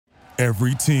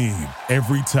Every team,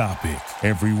 every topic,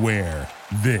 everywhere.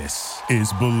 This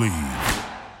is Believe.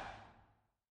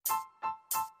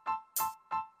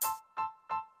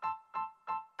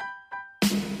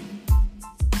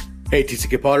 Hey,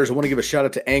 TCK Potters, I want to give a shout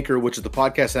out to Anchor, which is the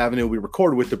podcast avenue we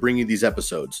record with to bring you these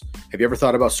episodes. Have you ever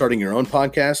thought about starting your own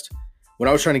podcast? When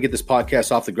I was trying to get this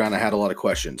podcast off the ground, I had a lot of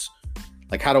questions.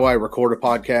 Like, how do I record a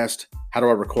podcast? How do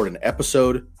I record an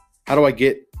episode? How do I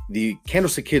get the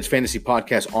Candlestick Kids Fantasy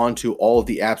Podcast onto all of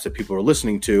the apps that people are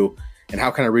listening to? And how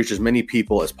can I reach as many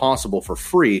people as possible for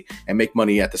free and make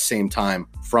money at the same time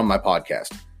from my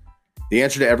podcast? The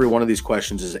answer to every one of these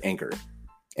questions is Anchor.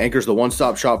 Anchor is the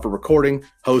one-stop shop for recording,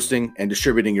 hosting, and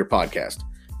distributing your podcast.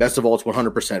 Best of all, it's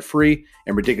 100% free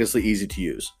and ridiculously easy to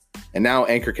use. And now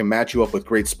Anchor can match you up with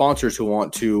great sponsors who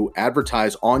want to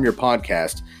advertise on your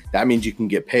podcast. That means you can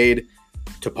get paid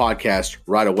to podcast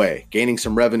right away. Gaining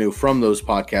some revenue from those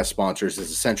podcast sponsors is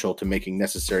essential to making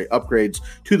necessary upgrades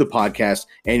to the podcast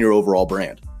and your overall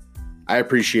brand. I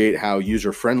appreciate how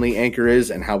user-friendly Anchor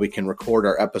is and how we can record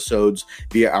our episodes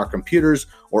via our computers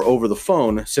or over the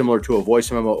phone, similar to a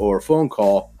voice memo or a phone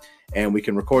call. And we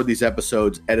can record these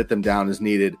episodes, edit them down as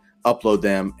needed, upload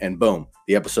them, and boom,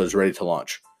 the episode is ready to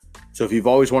launch. So if you've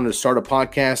always wanted to start a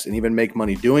podcast and even make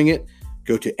money doing it,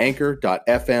 go to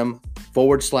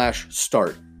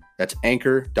anchor.fm/start. That's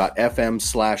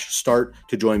anchor.fm/start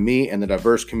to join me and the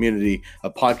diverse community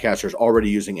of podcasters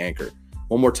already using Anchor.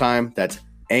 One more time, that's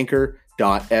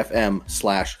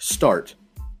anchor.fm/start.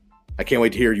 I can't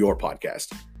wait to hear your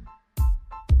podcast.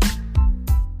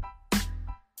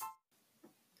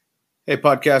 Hey,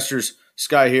 podcasters,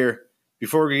 Sky here.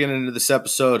 Before we get into this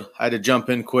episode, I had to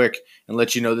jump in quick and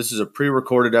let you know this is a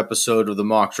pre-recorded episode of the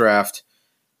mock draft.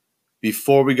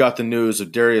 Before we got the news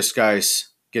of Darius Geis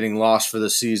getting lost for the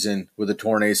season with a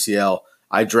torn ACL,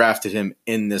 I drafted him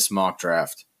in this mock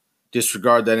draft.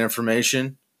 Disregard that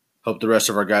information. Hope the rest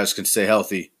of our guys can stay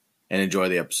healthy and enjoy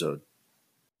the episode.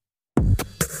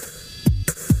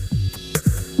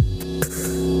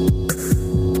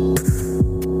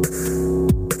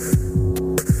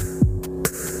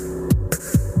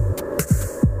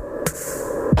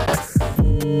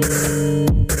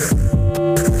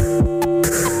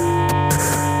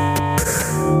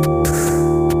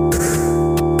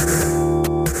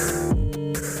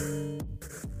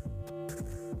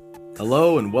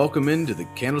 Hello and welcome into the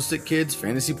Candlestick Kids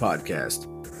Fantasy Podcast.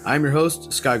 I'm your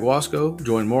host, Sky Guasco,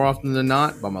 joined more often than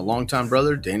not by my longtime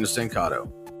brother, Daniel Stancato.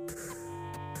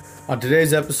 On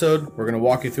today's episode, we're going to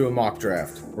walk you through a mock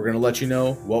draft. We're going to let you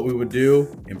know what we would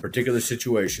do in particular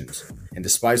situations. And to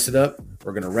spice it up,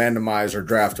 we're going to randomize our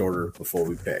draft order before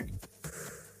we pick.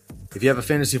 If you have a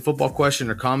fantasy football question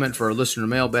or comment for our listener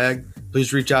mailbag,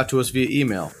 please reach out to us via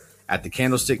email at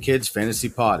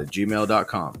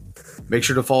thecandlestickkidsfantasypod@gmail.com. Make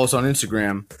sure to follow us on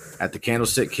Instagram at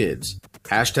 @thecandlestickkids,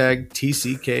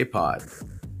 #TCKPod.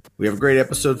 We have a great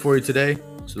episode for you today,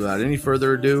 so without any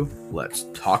further ado, let's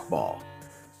talk ball.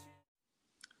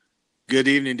 Good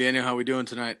evening, Daniel. How are we doing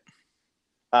tonight?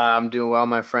 I'm doing well,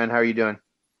 my friend. How are you doing?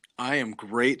 I am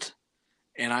great,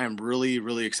 and I am really,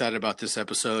 really excited about this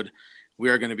episode. We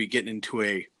are going to be getting into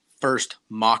a first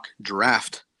mock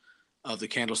draft of the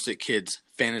Candlestick Kids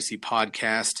Fantasy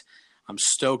Podcast. I'm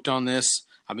stoked on this.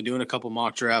 I've been doing a couple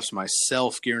mock drafts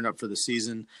myself, gearing up for the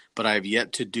season, but I have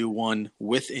yet to do one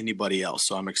with anybody else.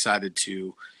 So I'm excited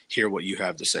to hear what you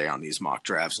have to say on these mock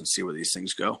drafts and see where these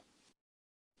things go.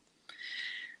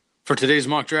 For today's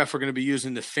mock draft, we're going to be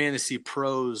using the Fantasy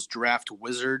Pros Draft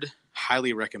Wizard.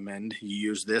 Highly recommend you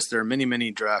use this. There are many,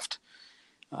 many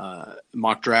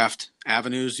mock draft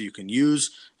avenues you can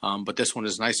use, but this one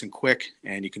is nice and quick,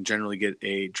 and you can generally get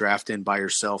a draft in by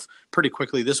yourself pretty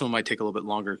quickly. This one might take a little bit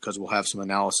longer because we'll have some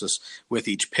analysis with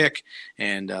each pick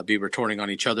and be retorting on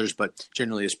each other's, but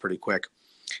generally it's pretty quick.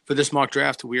 For this mock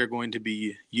draft, we are going to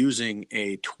be using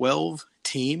a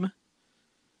 12-team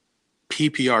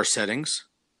PPR settings.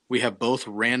 We have both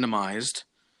randomized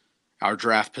our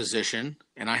draft position,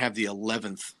 and I have the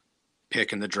 11th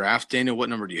pick in the draft. Daniel, what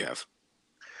number do you have?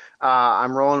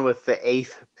 I'm rolling with the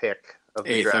 8th pick of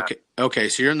the draft. Okay,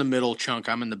 so you're in the middle chunk.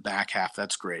 I'm in the back half.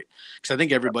 That's great. Because I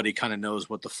think everybody kind of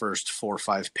knows what the first 4 or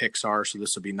 5 picks are, so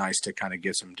this will be nice to kind of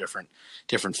get some different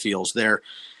feels there.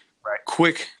 Right.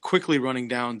 Quickly running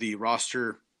down the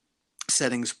roster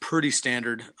settings, pretty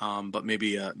standard, but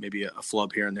maybe a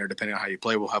flub here and there depending on how you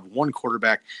play. We'll have 1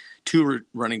 quarterback, 2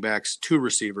 running backs, 2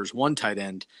 receivers, 1 tight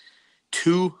end,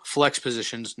 2 flex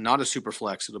positions, not a super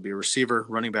flex. It'll be a receiver,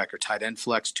 running back, or tight end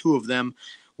flex. 2 of them,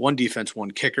 1 defense,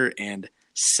 1 kicker, and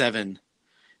 7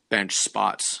 bench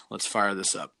spots. Let's fire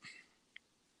this up.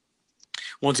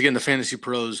 Once again, the Fantasy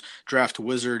Pros Draft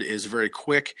Wizard is very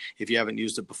quick. If you haven't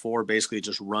used it before, basically it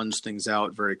just runs things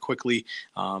out very quickly,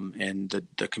 and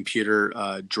the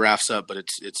computer drafts up, but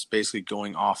it's basically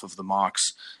going off of the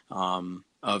mocks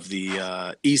of the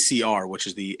ECR, which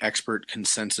is the Expert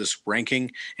Consensus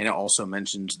Ranking, and it also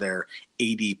mentions their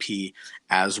ADP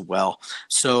as well.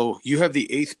 So you have the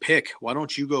 8th pick. Why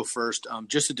don't you go first?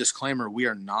 Just a disclaimer, we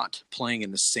are not playing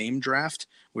in the same draft.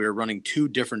 We are running 2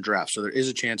 different drafts, so there is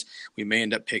a chance we may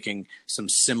end up picking some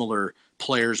similar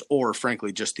players or,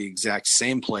 frankly, just the exact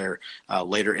same player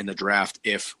later in the draft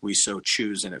if we so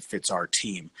choose and it fits our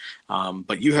team.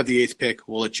 But you have the 8th pick.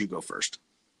 We'll let you go first.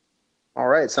 All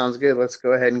right, sounds good. Let's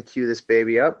go ahead and cue this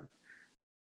baby up.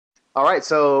 All right,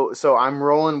 so I'm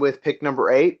rolling with pick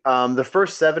number 8. The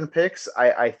first 7 picks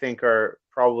I think are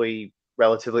probably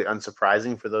relatively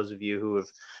unsurprising for those of you who have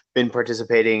been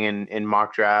participating in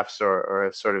mock drafts or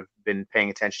have sort of been paying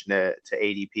attention to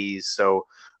ADPs. So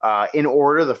in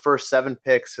order, the first 7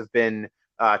 picks have been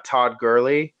Todd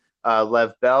Gurley,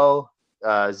 Lev Bell,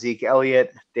 Zeke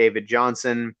Elliott, David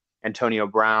Johnson, Antonio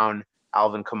Brown,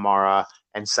 Alvin Kamara,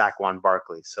 and Saquon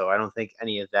Barkley. So I don't think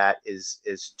any of that is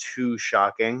too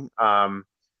shocking.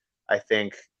 I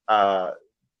think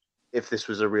if this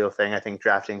was a real thing, I think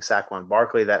drafting Saquon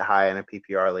Barkley that high in a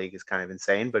PPR league is kind of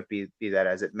insane, but be that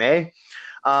as it may.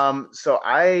 So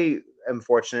I am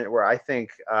fortunate where I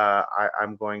think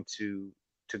I'm going to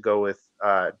go with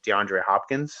DeAndre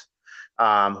Hopkins,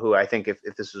 who I think if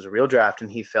this was a real draft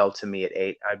and he fell to me at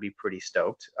 8, I'd be pretty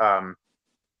stoked.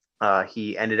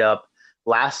 He ended up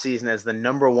last season as the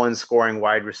number 1 scoring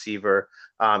wide receiver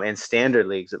in standard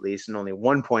leagues, at least, and only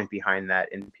 1 point behind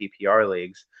that in PPR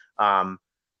leagues.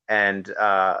 And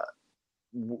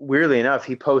weirdly enough,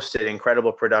 he posted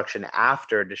incredible production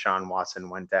after Deshaun Watson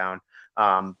went down.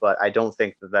 But I don't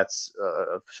think that that's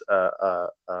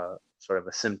sort of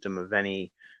a symptom of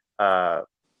any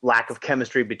lack of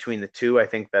chemistry between the two. I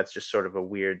think that's just sort of a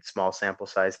weird small sample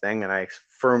size thing. And I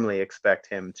firmly expect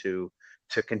him to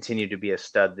continue to be a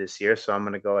stud this year. So I'm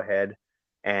going to go ahead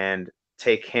and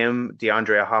take him,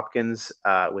 DeAndre Hopkins,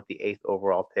 with the 8th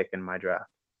overall pick in my draft.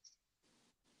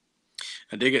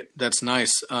 I dig it. That's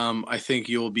nice. I think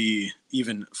you'll be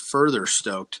even further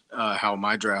stoked how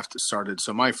my draft started.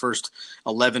 So my first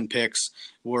 11 picks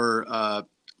were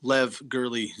Lev,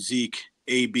 Gurley, Zeke,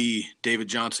 AB, David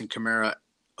Johnson, Kamara,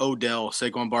 Odell,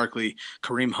 Saquon Barkley,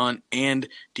 Kareem Hunt, and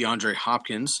DeAndre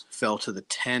Hopkins fell to the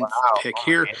 10th pick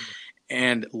here. Man.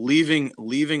 And leaving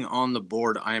on the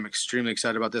board, I am extremely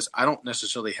excited about this. I don't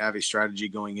necessarily have a strategy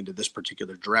going into this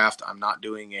particular draft. I'm not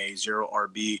doing a 0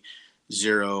 RB,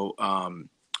 0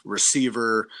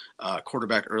 receiver,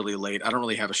 quarterback early, late. I don't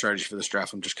really have a strategy for this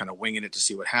draft. I'm just kind of winging it to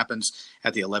see what happens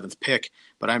at the 11th pick.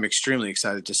 But I'm extremely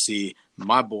excited to see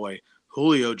my boy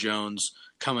Julio Jones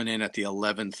coming in at the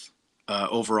 11th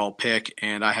overall pick,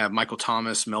 and I have Michael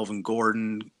Thomas, Melvin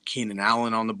Gordon, Keenan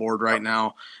Allen on the board right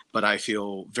now, but I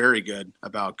feel very good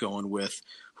about going with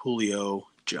Julio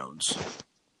Jones.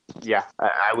 Yeah,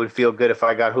 I would feel good if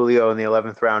I got Julio in the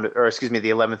 11th round, or excuse me,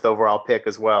 the 11th overall pick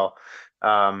as well.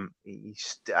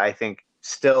 I think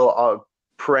still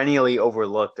perennially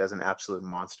overlooked as an absolute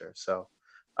monster. So,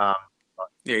 yeah,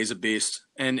 he's a beast.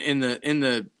 And in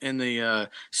the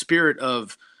spirit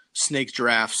of snake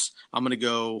drafts, I'm going to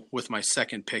go with my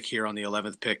second pick here on the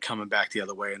 11th pick, coming back the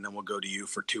other way, and then we'll go to you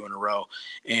for 2 in a row.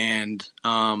 And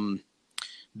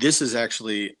this is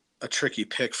actually a tricky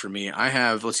pick for me. I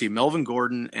have, Melvin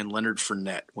Gordon and Leonard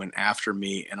Fournette went after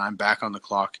me, and I'm back on the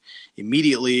clock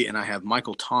immediately, and I have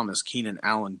Michael Thomas, Keenan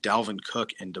Allen, Dalvin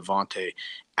Cook, and Devontae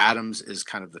Adams is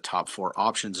kind of the top 4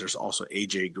 options. There's also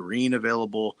A.J. Green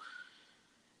available.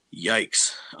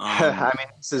 Yikes. I mean,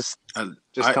 this is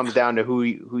comes down to who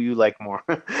you like more.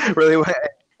 Really.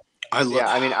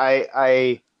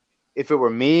 If it were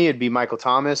me, it'd be Michael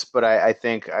Thomas, but I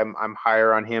think I'm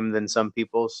higher on him than some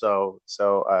people. So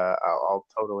I'll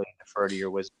totally defer to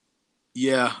your wisdom.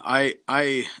 Yeah, I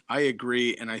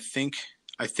agree. And I think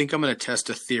I'm going to test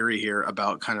a theory here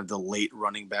about kind of the late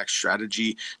running back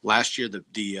strategy. Last year,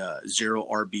 the 0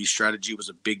 RB strategy was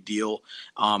a big deal,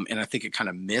 and I think it kind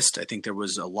of missed. I think there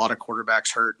was a lot of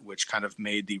quarterbacks hurt, which kind of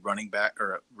made the running back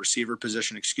or receiver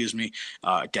position,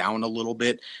 down a little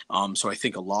bit. So I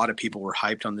think a lot of people were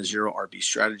hyped on the 0 RB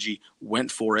strategy,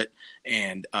 went for it,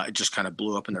 and it just kind of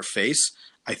blew up in their face.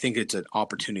 I think it's an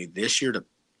opportunity this year to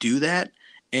do that.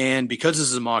 And because this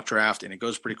is a mock draft and it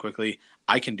goes pretty quickly,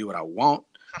 I can do what I want.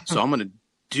 So I'm going to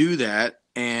do that.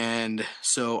 And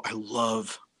so I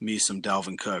love me some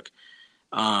Dalvin Cook.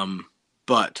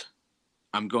 But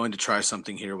I'm going to try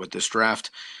something here with this draft.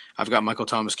 I've got Michael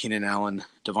Thomas, Keenan Allen,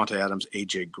 Devontae Adams,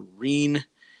 A.J. Green.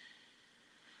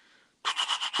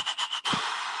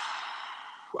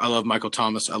 I love Michael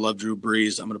Thomas. I love Drew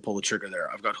Brees. I'm going to pull the trigger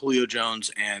there. I've got Julio Jones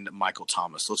and Michael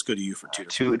Thomas. Let's go to you for two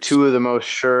different picks. Two of the most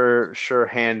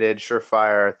sure-handed,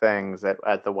 surefire things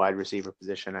at the wide receiver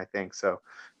position, I think. So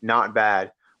not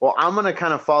bad. Well, I'm going to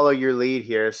kind of follow your lead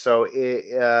here. So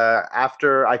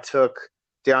after I took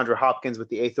DeAndre Hopkins with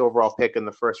the 8th overall pick in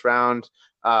the first round,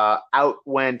 out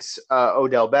went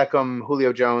Odell Beckham,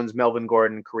 Julio Jones, Melvin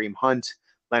Gordon, Kareem Hunt,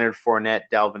 Leonard Fournette,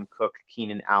 Dalvin Cook,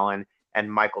 Keenan Allen, and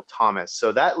Michael Thomas.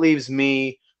 So that leaves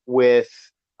me with,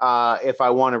 if I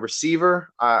want a receiver,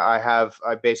 I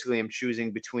basically am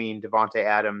choosing between Devontae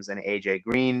Adams and AJ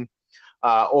Green.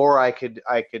 Or I could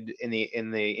in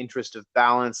the interest of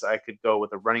balance, I could go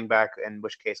with a running back, in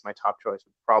which case my top choice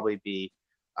would probably be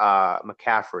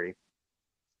McCaffrey.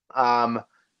 I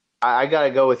got to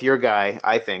go with your guy,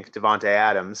 I think, Devontae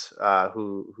Adams,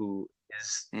 who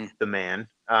is the man,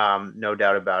 no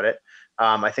doubt about it.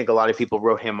 I think a lot of people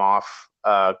wrote him off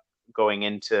going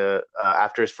into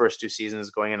after his first 2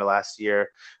 seasons, going into last year.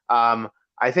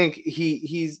 I think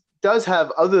he does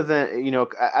have, other than,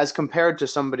 as compared to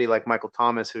somebody like Michael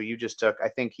Thomas, who you just took, I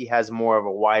think he has more of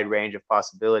a wide range of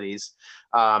possibilities.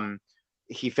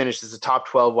 He finished as a top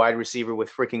 12 wide receiver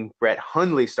with freaking Brett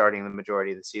Hundley starting the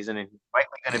majority of the season, and he's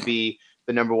likely going to be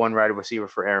the number 1 wide receiver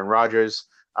for Aaron Rodgers.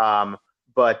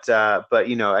 But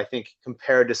I think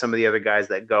compared to some of the other guys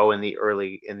that go in the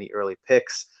early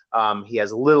picks, he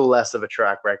has a little less of a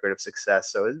track record of success.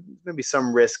 So there's going to be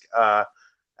some risk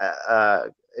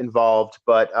involved.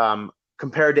 But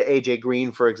compared to AJ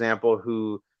Green, for example,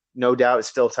 who no doubt is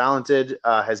still talented,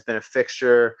 has been a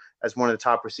fixture as one of the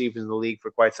top receivers in the league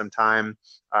for quite some time,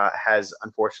 has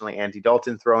unfortunately Andy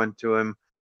Dalton thrown to him.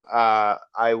 I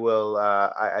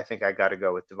think I got to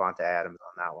go with Devonta Adams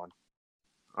on that one.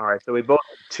 All right, so we both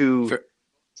have 2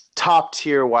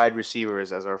 top-tier wide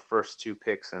receivers as our first 2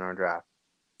 picks in our draft.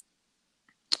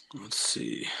 Let's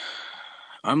see.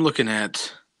 I'm looking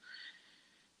at,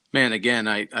 man, again,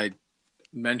 I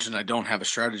mentioned I don't have a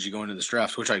strategy going into this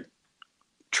draft, which I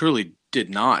truly did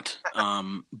not.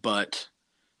 But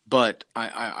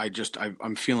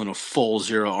I'm feeling a full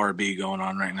 0 RB going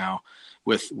on right now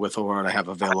with what I have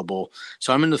available.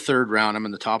 So I'm in the 3rd round. I'm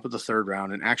in the top of the 3rd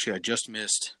round, and actually I just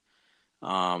missed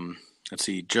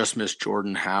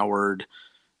Jordan Howard,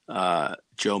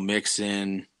 Joe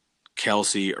Mixon,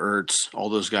 Kelsey, Ertz. All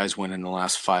those guys went in the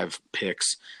last 5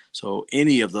 picks. So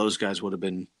any of those guys would have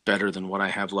been better than what I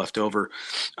have left over.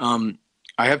 I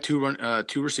have 2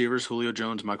 receivers, Julio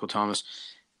Jones, Michael Thomas,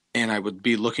 and I would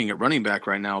be looking at running back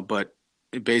right now, but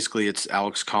basically it's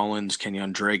Alex Collins,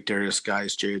 Kenyon Drake, Darius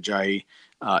Guice, Jay Ajayi.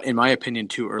 In my opinion,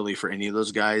 too early for any of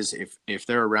those guys. If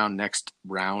they're around next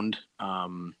round,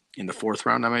 in the 4th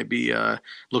round, I might be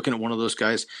looking at one of those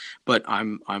guys. But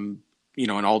I'm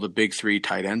and all the big 3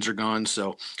 tight ends are gone,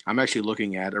 so I'm actually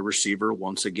looking at a receiver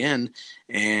once again,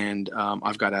 and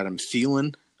I've got Adam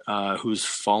Thielen, who's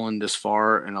fallen this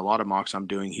far. In a lot of mocks I'm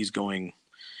doing, he's going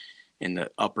in the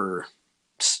upper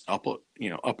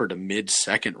to mid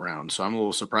 2nd round. So I'm a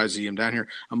little surprised to see him down here.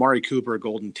 Amari Cooper,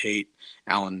 Golden Tate,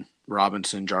 Allen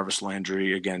Robinson, Jarvis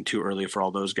Landry, again, too early for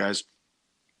all those guys.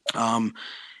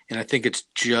 And I think it's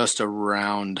just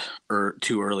around or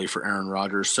too early for Aaron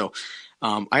Rodgers. So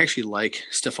I actually like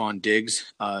Stephon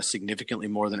Diggs significantly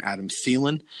more than Adam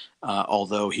Thielen,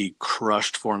 although he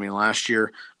crushed for me last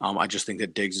year. I just think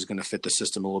that Diggs is going to fit the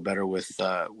system a little better with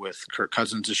Kirk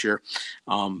Cousins this year.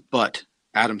 But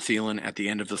Adam Thielen at the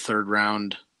end of the 3rd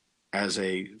round as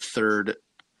a 3rd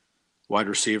wide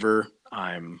receiver,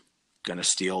 I'm going to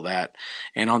steal that.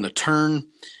 And on the turn,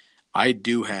 I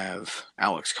do have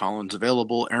Alex Collins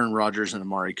available. Aaron Rodgers and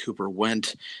Amari Cooper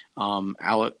went.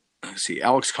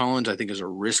 Alex Collins, I think, is a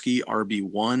risky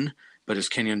RB1, but as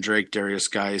Kenyon Drake, Darius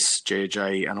Guice, Jay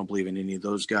Ajayi, I don't believe in any of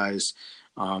those guys.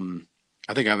 I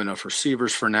think I have enough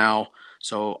receivers for now,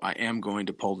 so I am going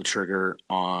to pull the trigger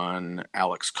on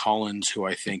Alex Collins, who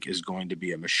I think is going to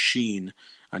be a machine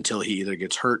until he either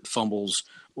gets hurt, fumbles,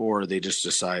 or they just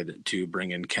decide to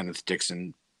bring in Kenneth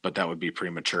Dixon, but that would be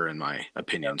premature in my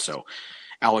opinion. So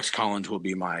Alex Collins will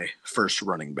be my first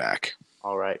running back.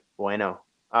 All right. Bueno.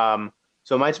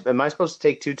 So am I supposed to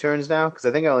take 2 turns now? Because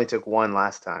I think I only took 1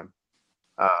 last time.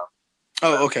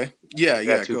 Okay. Yeah, I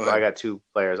got 2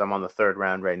 players. I'm on the 3rd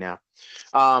round right now.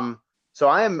 So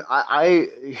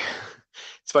it's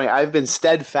funny. I've been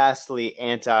steadfastly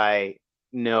anti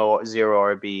no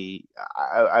 0 RB.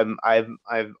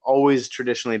 I've always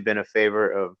traditionally been a favor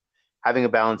of having a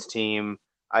balanced team.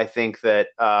 I think that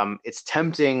it's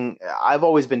tempting. I've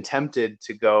always been tempted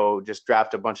to go just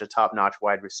draft a bunch of top-notch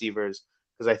wide receivers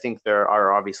because I think there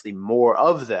are obviously more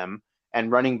of them, And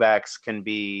running backs can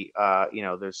be,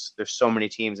 there's so many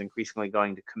teams increasingly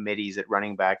going to committees at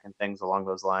running back and things along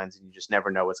those lines, and you just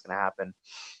never know what's going to happen.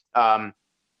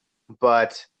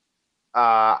 But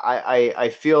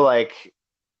I feel like,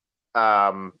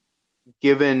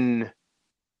 given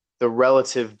the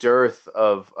relative dearth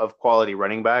of quality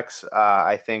running backs,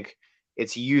 I think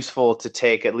it's useful to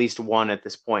take at least one at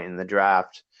this point in the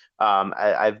draft.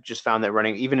 I've just found that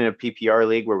running, even in a PPR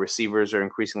league where receivers are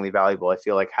increasingly valuable, I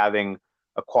feel like having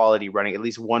at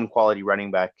least one quality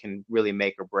running back can really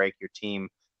make or break your team.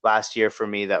 Last year for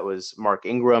me, that was Mark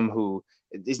Ingram, who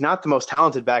is not the most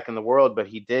talented back in the world, but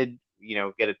he did,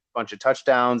 get a bunch of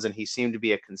touchdowns, and he seemed to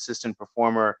be a consistent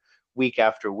performer week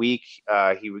after week.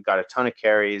 He got a ton of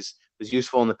carries, was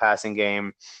useful in the passing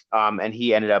game, and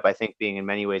he ended up, I think, being in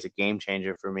many ways a game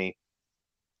changer for me.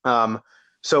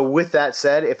 So with that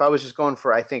said, if I was just going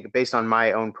for, I think, based on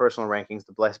my own personal rankings,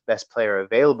 the best player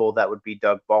available, that would be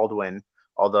Doug Baldwin,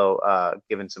 although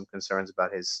given some concerns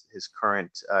about his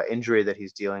current injury that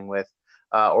he's dealing with,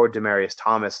 or Demaryius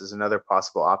Thomas is another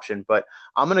possible option. But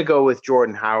I'm going to go with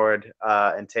Jordan Howard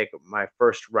and take my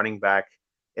first running back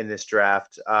in this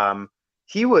draft.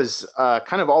 He was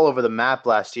kind of all over the map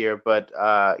last year, but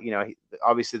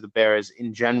obviously the Bears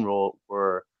in general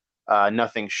were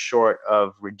nothing short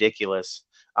of ridiculous.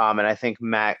 And I think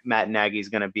Matt Nagy is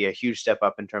going to be a huge step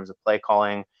up in terms of play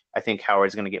calling. I think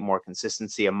Howard's going to get more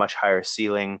consistency, a much higher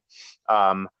ceiling.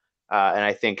 And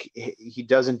I think he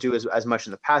doesn't do as much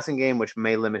in the passing game, which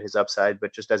may limit his upside,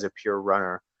 but just as a pure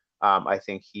runner, I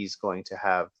think he's going to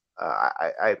have,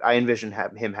 I envision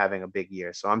him having a big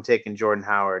year. So I'm taking Jordan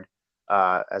Howard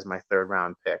as my third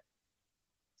round pick.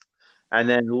 And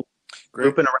then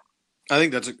looping around. I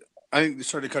think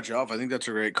sorry to cut you off. I think that's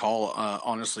a great call.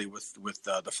 Honestly, with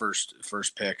the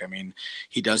first pick, I mean,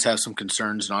 he does have some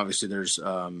concerns, and obviously there's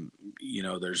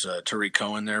Tariq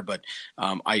Cohen there, but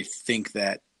I think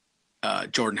that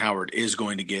Jordan Howard is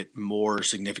going to get more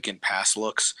significant pass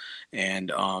looks,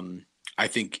 and I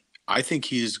think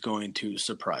he's going to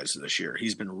surprise this year.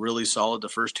 He's been really solid the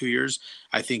first 2 years.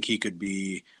 I think he could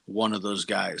be one of those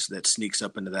guys that sneaks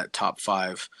up into that top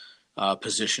 5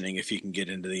 positioning if he can get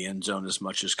into the end zone as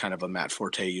much as kind of a Matt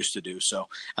Forte used to do. So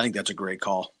I think that's a great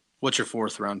call. What's your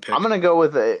fourth round pick? I'm going to go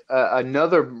with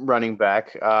another running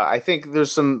back. I think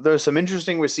there's some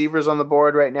interesting receivers on the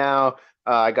board right now.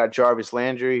 I got Jarvis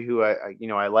Landry, who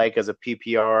I like as a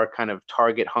PPR kind of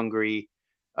target hungry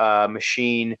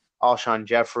machine. Alshon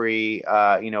Jeffrey,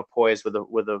 poised with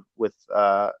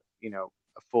a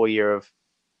full year of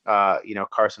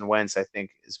Carson Wentz, I think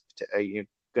is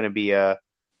going to be an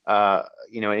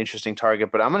interesting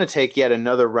target. But I'm going to take yet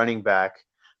another running back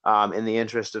in the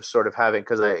interest of sort of having,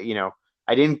 because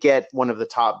I didn't get one of the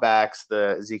top backs,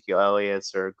 the Ezekiel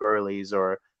Elliott's or Gurley's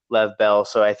or Lev Bell.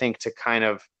 So I think to kind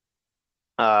of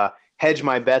hedge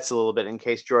my bets a little bit in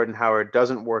case Jordan Howard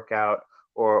doesn't work out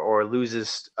or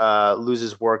loses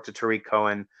work to Tariq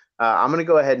Cohen, I'm going to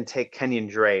go ahead and take Kenyon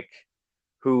Drake,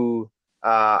 who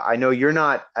I know you're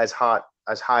not as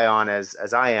high on as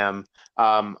I am.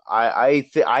 I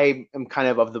am kind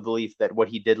of the belief that what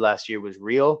he did last year was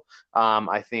real.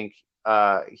 I think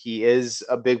he is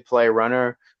a big play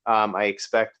runner. I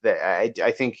expect that.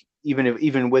 I think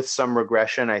even with some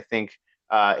regression, I think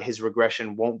his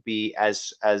regression won't be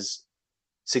as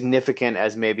significant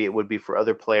as maybe it would be for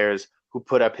other players who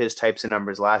put up his types of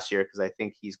numbers last year, because I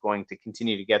think he's going to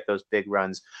continue to get those big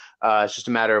runs. It's just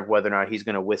a matter of whether or not he's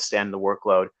going to withstand the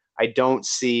workload. I don't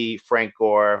see Frank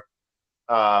Gore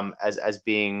as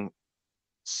being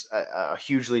a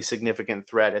hugely significant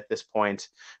threat at this point.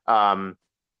 I'm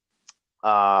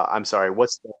sorry.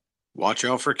 Watch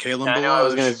out for Kalen Ballage. I know I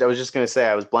was just gonna say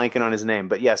I was blanking on his name,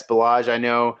 but yes, Ballage I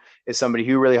know is somebody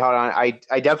who really hot on.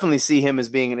 I definitely see him as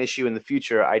being an issue in the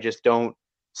future. I just don't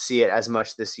see it as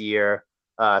much this year,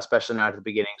 especially not at the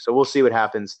beginning. So we'll see what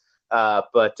happens.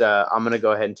 But I'm gonna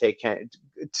go ahead and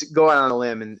go out on a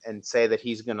limb and say that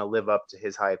he's gonna live up to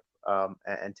his hype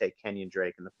and take Kenyon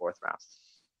Drake in the fourth round.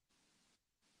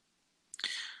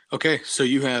 Okay, so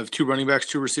you have 2 running backs,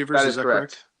 2 receivers. Is that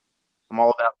correct? I'm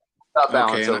all about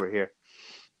balance over here.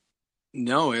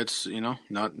 No, it's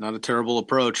not a terrible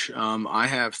approach. I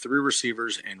have 3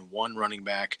 receivers and 1 running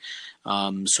back.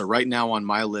 So right now on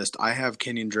my list, I have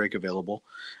Kenyon Drake available,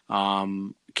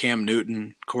 Cam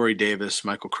Newton, Corey Davis,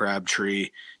 Michael Crabtree,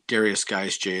 Darius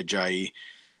Geis, Jay Ajayi.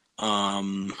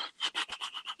 I'm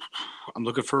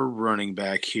looking for a running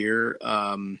back here.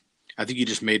 I think you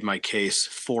just made my case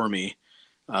for me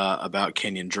about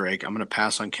Kenyon Drake. I'm going to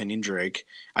pass on Kenyon Drake.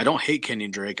 I don't hate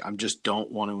Kenyon Drake. I just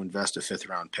don't want to invest a 5th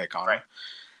round pick on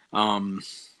him.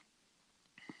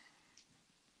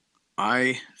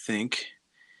 I think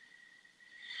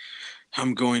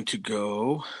I'm going to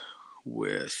go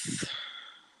with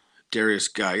Darius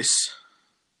Geis.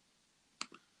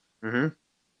 Mm-hmm.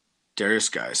 Darius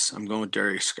Geis. I'm going with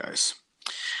Darius Geis.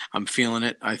 I'm feeling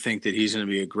it. I think that he's going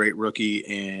to be a great rookie,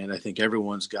 and I think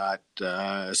everyone's got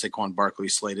Saquon Barkley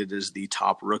slated as the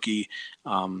top rookie.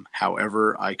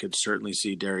 However, I could certainly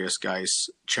see Darius Geis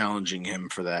challenging him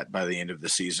for that by the end of the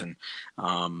season.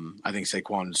 I think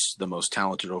Saquon's the most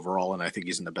talented overall, and I think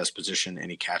he's in the best position,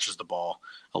 and he catches the ball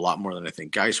a lot more than I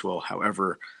think Geis will.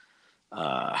 However,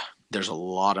 there's a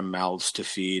lot of mouths to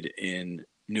feed in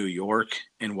New York,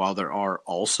 and while there are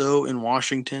also in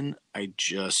Washington, I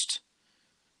just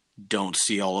don't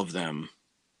see all of them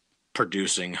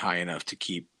producing high enough to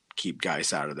keep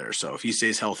guys out of there. So if he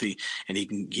stays healthy and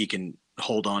he can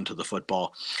hold on to the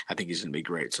football, I think he's going to be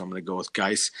great. So I'm going to go with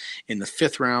Geis in the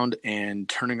 5th round, and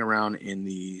turning around in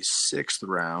the 6th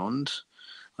round.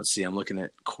 Let's see. I'm looking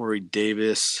at Corey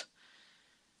Davis.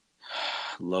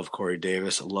 Love Corey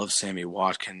Davis. I love Sammy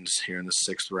Watkins here in the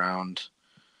 6th round.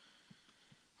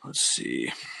 Let's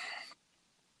see.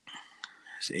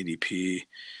 His ADP.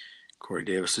 Corey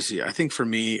Davis. Let's see. I think for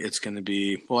me, it's going to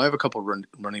be, well, I have a couple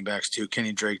running backs too.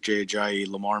 Kenny Drake, Jay Ajayi,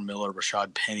 Lamar Miller,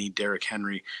 Rashad Penny, Derrick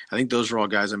Henry. I think those are all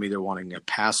guys I'm either wanting to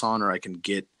pass on or I can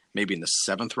get maybe in the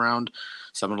 7th round.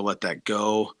 So I'm going to let that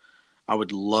go. I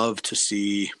would love to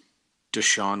see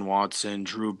Deshaun Watson,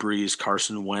 Drew Brees,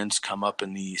 Carson Wentz come up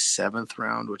in the 7th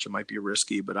round, which it might be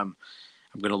risky, but I'm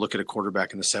going to look at a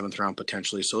quarterback in the 7th round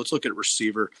potentially. So let's look at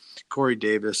receiver, Corey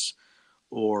Davis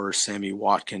or Sammy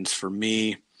Watkins. For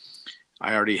me,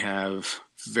 I already have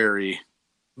very,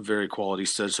 very quality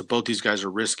studs. So both these guys are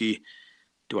risky.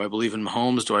 Do I believe in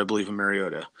Mahomes? Do I believe in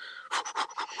Mariota?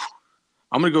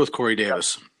 I'm going to go with Corey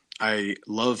Davis. I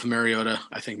love Mariota.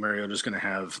 I think Mariota is going to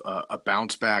have a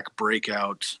bounce back,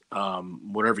 breakout,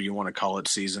 whatever you want to call it,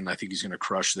 season. I think he's going to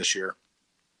crush this year.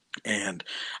 And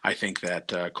I think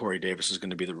that Corey Davis is going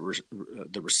to be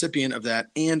the recipient of that.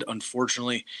 And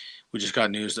unfortunately, we just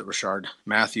got news that Rashard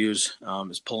Matthews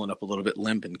is pulling up a little bit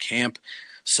limp in camp.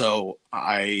 So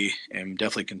I am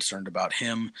definitely concerned about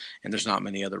him. And there's not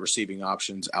many other receiving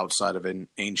options outside of an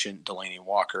ancient Delaney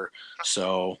Walker.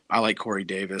 So I like Corey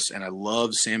Davis, and I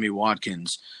love Sammy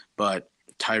Watkins. But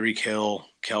Tyreek Hill,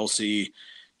 Kelsey,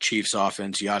 Chiefs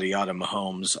offense, yada yada,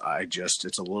 Mahomes,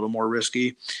 it's a little more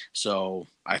risky. So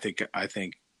I think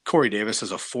Corey Davis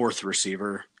as a 4th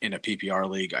receiver in a PPR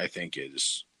league, I think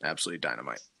is absolutely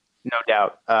dynamite. No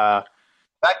doubt. The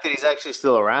fact that he's actually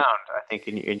still around, I think,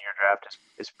 in your draft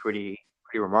is pretty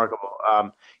remarkable.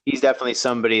 He's definitely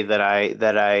somebody that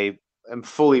I am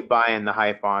fully buying the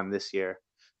hype on this year.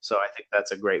 So I think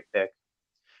that's a great pick.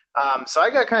 So I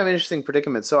got kind of an interesting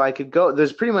predicament. So I could go.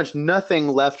 There's pretty much nothing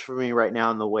left for me right now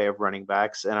in the way of running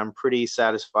backs, and I'm pretty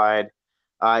satisfied.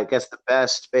 I guess the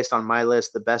best, based on my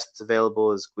list, the best that's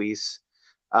available is Guice,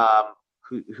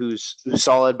 who's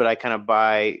solid, but I kind of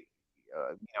buy.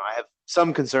 I have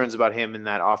some concerns about him in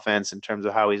that offense in terms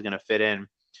of how he's going to fit in.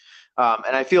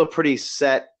 And I feel pretty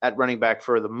set at running back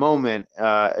for the moment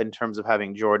in terms of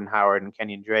having Jordan Howard and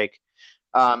Kenyon Drake.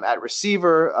 At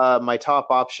receiver, my top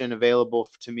option available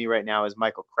to me right now is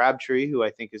Michael Crabtree, who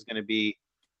I think is going to be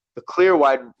the clear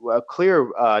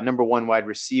number 1 wide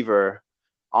receiver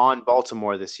on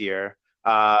Baltimore this year.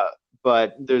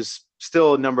 But there's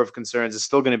still a number of concerns. It's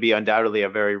still going to be undoubtedly a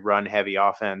very run-heavy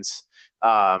offense.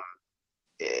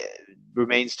 It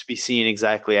remains to be seen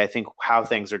exactly, I think, how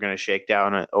things are going to shake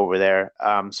down over there.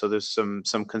 So there's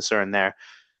some concern there.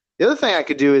 The other thing I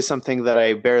could do is something that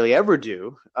I barely ever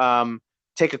do.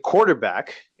 Take a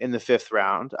quarterback in the 5th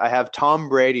round. I have Tom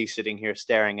Brady sitting here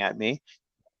staring at me.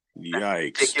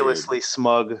 Yikes. Ridiculously dude.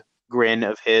 Smug grin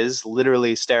of his,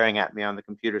 literally staring at me on the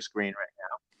computer screen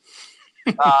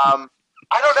right now.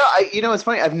 I don't know. It's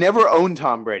funny. I've never owned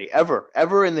Tom Brady,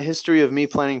 ever in the history of me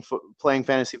playing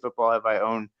fantasy football have I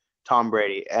owned Tom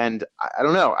Brady. And I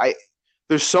don't know.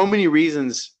 There's so many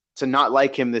reasons to not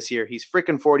like him this year. He's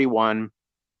freaking 41.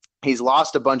 He's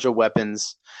lost a bunch of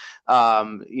weapons.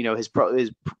 His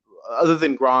other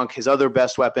than Gronk, his other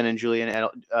best weapon in Julian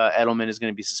Edelman is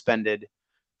going to be suspended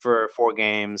for 4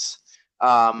 games.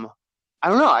 I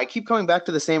don't know. I keep coming back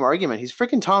to the same argument. He's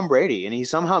freaking Tom Brady, and he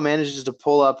somehow manages to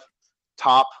pull up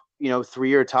top,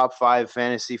 3 or top 5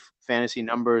 fantasy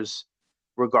numbers,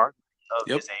 regardless of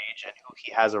his age and who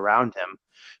he has around him.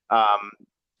 I'm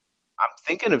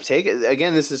thinking of taking.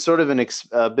 Again, this is sort of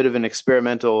a bit of an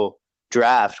experimental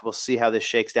draft. We'll see how this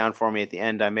shakes down for me at the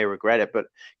end. I may regret it, but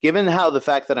given the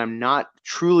fact that I'm not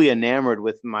truly enamored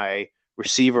with my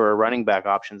receiver or running back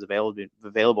options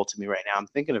available to me right now, I'm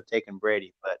thinking of taking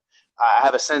Brady, but I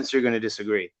have a sense you're going to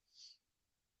disagree.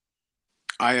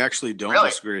 I actually don't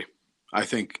disagree. I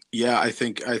think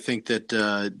that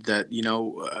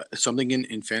something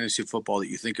in fantasy football that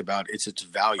you think about, its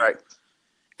value. Right.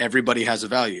 Everybody has a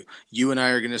value. You and I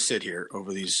are going to sit here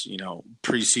over these,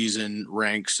 preseason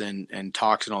ranks and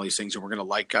talks and all these things, and we're going to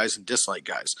like guys and dislike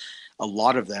guys. A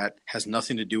lot of that has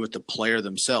nothing to do with the player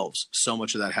themselves. So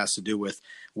much of that has to do with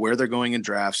where they're going in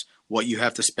drafts, what you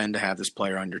have to spend to have this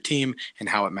player on your team, and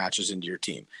how it matches into your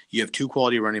team. You have two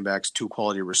quality running backs, two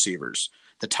quality receivers.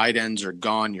 The tight ends are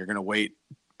gone. You're going to wait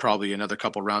probably another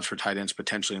couple rounds for tight ends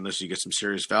potentially, unless you get some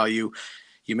serious value.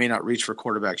 You may not reach for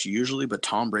quarterbacks usually, but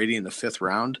Tom Brady in the 5th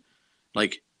round,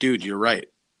 like, dude, you're right.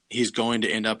 He's going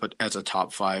to end up as a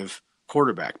top 5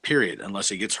 quarterback, period, unless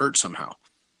he gets hurt somehow.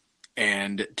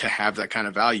 And to have that kind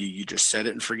of value, you just set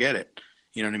it and forget it.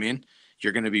 You know what I mean?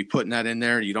 You're going to be putting that in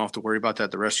there. You don't have to worry about that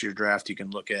the rest of your draft. You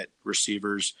can look at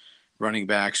receivers, running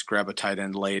backs, grab a tight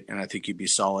end late, and I think you'd be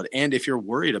solid. And if you're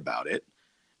worried about it,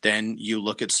 then you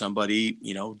look at somebody,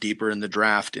 deeper in the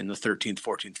draft in the 13th,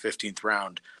 14th, 15th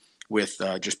round with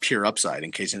just pure upside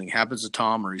in case anything happens to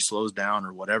Tom or he slows down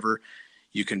or whatever.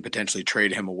 You can potentially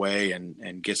trade him away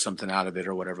and get something out of it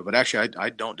or whatever. But actually, I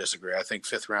don't disagree. I think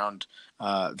 5th round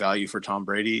value for Tom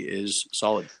Brady is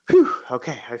solid. Whew,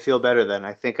 okay, I feel better then.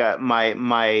 I think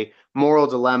my moral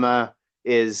dilemma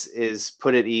is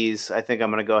put at ease. I think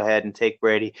I'm going to go ahead and take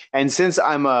Brady. And since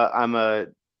I'm a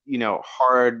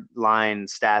hard line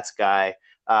stats guy,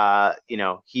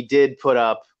 he did put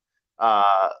up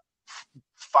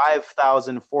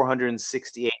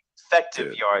 5,468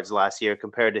 effective yards last year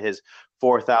compared to his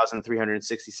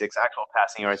 4,366 actual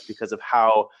passing yards because of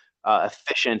how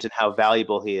efficient and how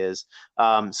valuable he is.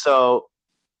 So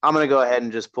I'm going to go ahead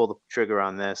and just pull the trigger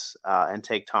on this and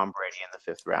take Tom Brady in the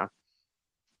 5th round.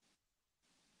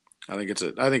 I think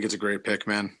it's a great pick,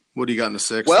 man. What do you got in the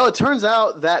 6th? Well, it turns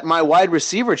out that my wide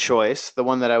receiver choice, the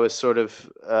one that I was sort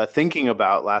of thinking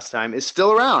about last time, is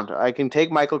still around. I can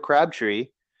take Michael Crabtree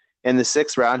in the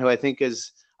 6th round, who I think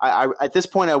is I at this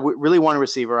point, really want a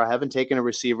receiver. I haven't taken a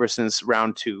receiver since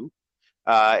round 2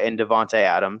 in Devontae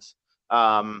Adams.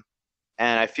 And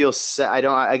I feel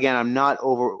I'm not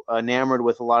over enamored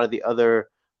with a lot of the other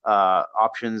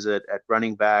options at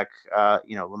running back,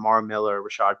 Lamar Miller,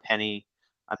 Rashad Penny.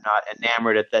 I'm not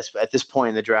enamored at this point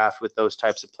in the draft with those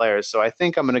types of players. So I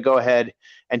think I'm going to go ahead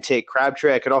and take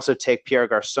Crabtree. I could also take Pierre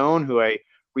Garçon, who I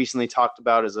recently talked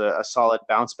about as a solid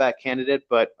bounce back candidate.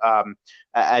 But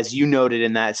as you noted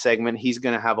in that segment, he's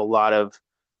going to have a lot of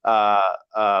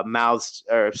mouths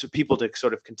or people to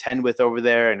sort of contend with over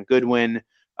there, and Goodwin,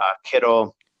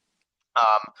 Kittle.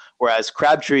 Whereas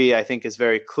Crabtree, I think, is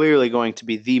very clearly going to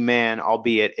be the man,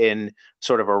 albeit in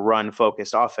sort of a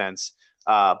run-focused offense.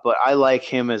 But I like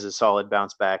him as a solid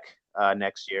bounce back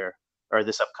next year or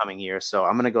this upcoming year. So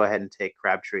I'm going to go ahead and take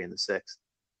Crabtree in the 6th.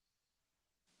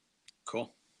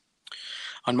 Cool.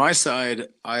 On my side,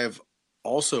 I've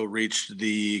also reached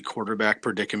the quarterback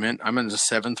predicament. I'm in the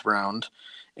 7th round,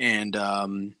 and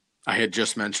I had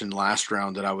just mentioned last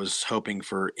round that I was hoping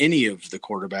for any of the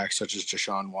quarterbacks, such as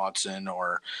Deshaun Watson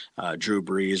or Drew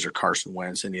Brees or Carson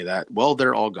Wentz, any of that. Well,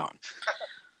 they're all gone.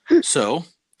 So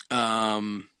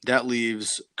that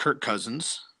leaves Kirk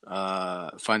Cousins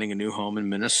finding a new home in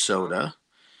Minnesota.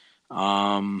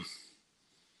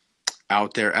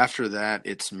 Out there after that,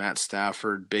 it's Matt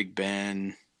Stafford, Big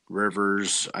Ben,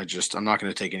 Rivers. I'm not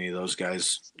going to take any of those guys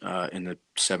in the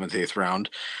 7th, 8th round.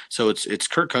 So it's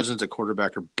Kirk Cousins at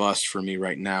quarterback or bust for me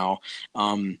right now.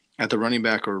 At the running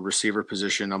back or receiver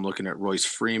position, I'm looking at Royce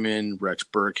Freeman, Rex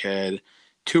Burkhead.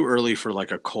 Too early for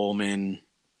like a Coleman,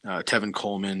 Tevin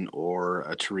Coleman, or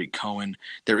a Tariq Cohen.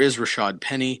 There is Rashad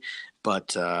Penny,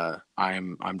 but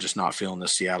I'm just not feeling the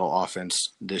Seattle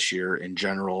offense this year in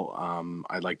general.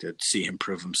 I'd like to see him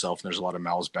prove himself. And there's a lot of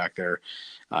mouths back there,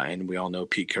 and we all know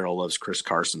Pete Carroll loves Chris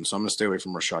Carson, so I'm going to stay away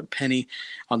from Rashad Penny.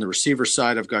 On the receiver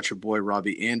side, I've got your boy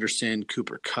Robbie Anderson,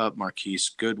 Cooper Kupp,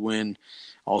 Marquise Goodwin,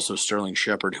 also Sterling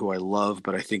Shepard, who I love,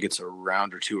 but I think it's a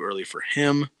round or two early for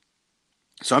him.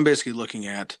 So I'm basically looking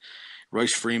at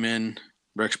Royce Freeman,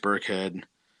 Rex Burkhead,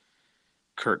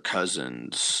 Kirk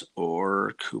Cousins,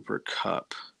 or Cooper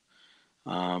Kupp.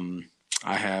 I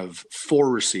have 4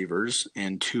 receivers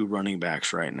and 2 running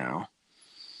backs right now.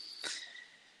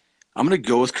 I'm going to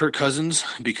go with Kirk Cousins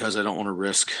because I don't want to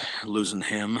risk losing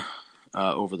him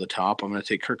over the top. I'm going to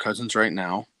take Kirk Cousins right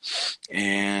now,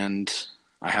 and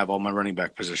I have all my running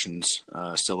back positions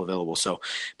still available. So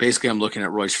basically I'm looking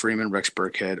at Royce Freeman, Rex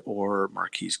Burkhead, or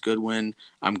Marquise Goodwin.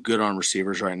 I'm good on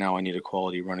receivers right now. I need a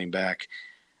quality running back.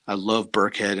 I love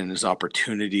Burkhead and his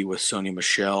opportunity with Sony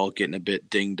Michel getting a bit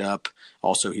dinged up.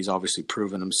 Also, he's obviously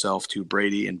proven himself to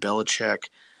Brady and Belichick.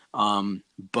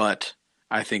 But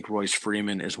I think Royce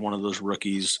Freeman is one of those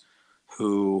rookies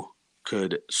who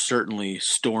could certainly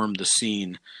storm the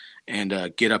scene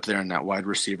and get up there in that wide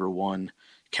receiver one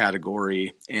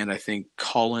category. And I think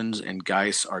Collins and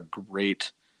Geis are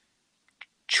great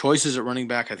choices at running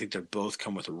back. I think they both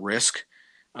come with risk.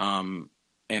 And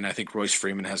I think Royce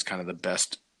Freeman has kind of the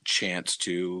best chance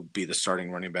to be the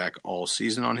starting running back all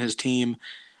season on his team.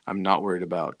 I'm not worried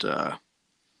about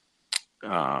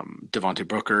Devontae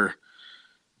Booker.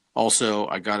 Also,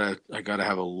 I gotta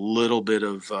have a little bit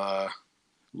of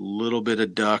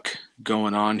duck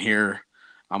going on here.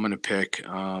 I'm gonna pick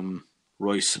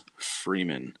Royce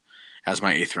Freeman as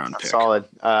my 8th round pick. Solid.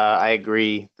 I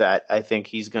agree that I think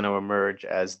he's going to emerge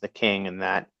as the king in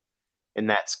that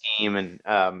scheme,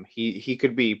 and he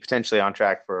could be potentially on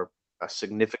track for a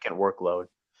significant workload.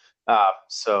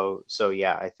 So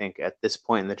yeah, I think at this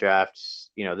point in the draft,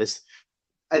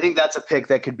 I think that's a pick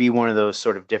that could be one of those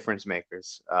sort of difference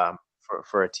makers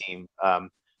for a team.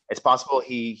 It's possible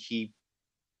he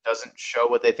doesn't show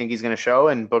what they think he's going to show,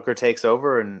 and Booker takes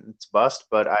over and it's bust.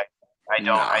 But I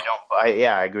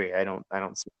agree. I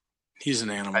don't see. He's an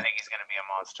animal. I think he's going to be a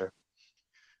monster.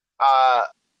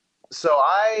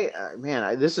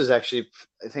 This is actually,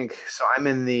 I think, so I'm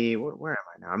in where am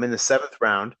I now? I'm in the 7th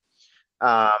round.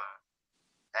 And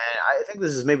I think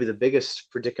this is maybe the biggest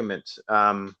predicament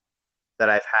that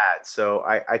I've had. So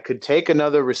I could take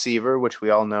another receiver, which we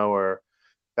all know are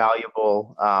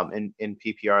valuable in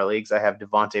PPR leagues. I have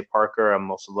Devontae Parker. I'm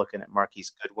also looking at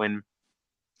Marquise Goodwin.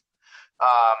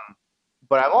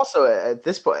 But I'm also at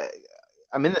this point,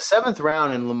 I'm in the 7th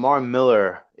round, and Lamar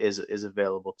Miller is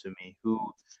available to me,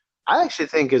 who I actually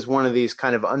think is one of these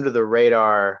kind of under the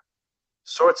radar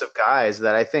sorts of guys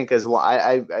that I think I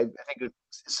think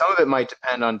some of it might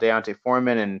depend on Deontay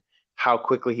Foreman and how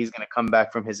quickly he's going to come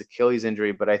back from his Achilles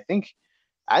injury. But I think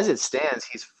as it stands,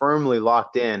 he's firmly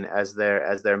locked in as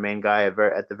their main guy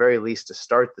at the very least to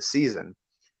start the season.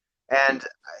 And,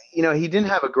 he didn't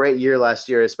have a great year last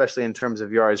year, especially in terms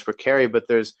of yards per carry, but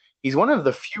he's one of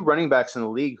the few running backs in the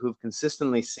league who've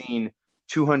consistently seen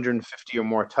 250 or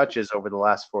more touches over the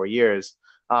last 4 years.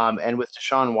 And with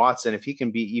Deshaun Watson, if he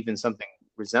can be even something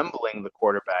resembling the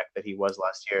quarterback that he was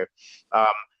last year,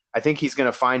 I think he's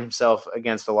going to find himself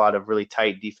against a lot of really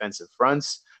tight defensive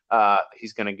fronts.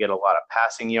 He's going to get a lot of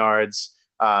passing yards.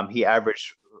 He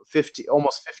averaged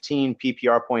almost 15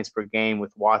 PPR points per game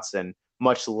with Watson,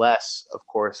 much less, of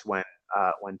course, when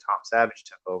Tom Savage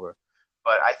took over.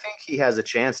 But I think he has a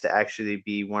chance to actually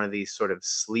be one of these sort of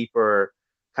sleeper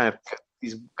kind of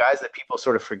these guys that people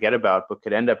sort of forget about, but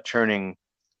could end up turning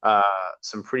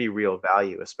some pretty real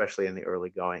value, especially in the early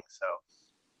going. So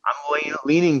I'm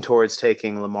leaning towards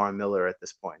taking Lamar Miller at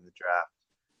this point in the draft.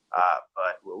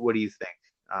 But what do you think?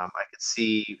 I could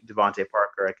see Devontae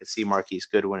Parker. I could see Marquise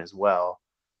Goodwin as well.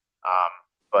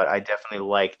 But I definitely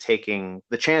like taking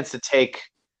the chance to take,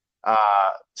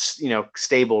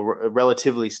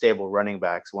 relatively stable running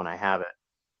backs when I have it.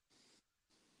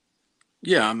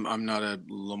 Yeah, I'm not a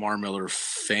Lamar Miller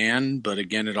fan, but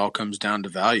again, it all comes down to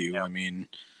value. Yeah. I mean,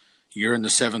 you're in the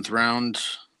 7th round,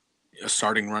 a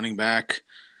starting running back,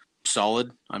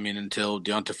 solid. I mean, until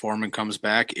Deontay Foreman comes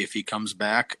back, if he comes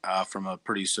back from a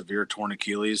pretty severe torn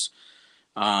Achilles.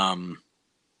 Lamar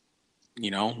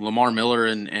Miller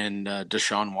and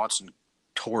Deshaun Watson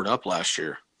tore it up last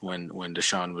year when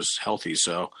Deshaun was healthy.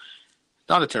 So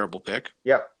not a terrible pick.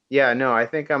 Yep. Yeah, no, I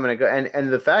think I'm going to go.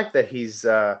 And the fact that he's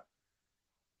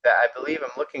that I believe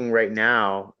I'm looking right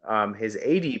now, his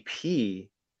ADP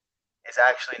is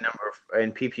actually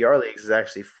in PPR leagues is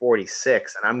actually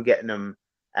 46, and I'm getting him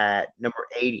at number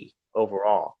 80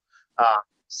 overall.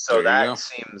 So that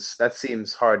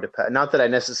seems hard to pass. Not that I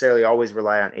necessarily always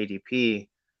rely on ADP,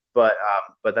 but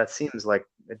that seems like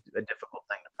a difficult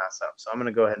thing to pass up. So I'm going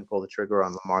to go ahead and pull the trigger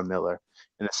on Lamar Miller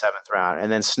in the 7th round,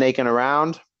 and then snaking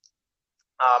around.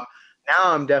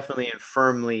 Now I'm definitely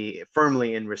firmly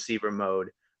in receiver mode.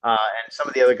 And some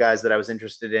of the other guys that I was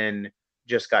interested in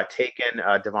just got taken.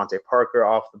 Devontae Parker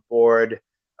off the board,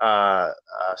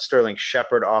 Sterling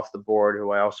Shepard off the board,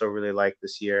 who I also really like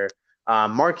this year.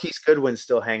 Marquise Goodwin's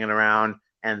still hanging around,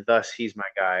 and thus he's my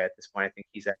guy at this point. I think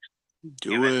he's actually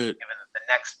given that the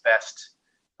next best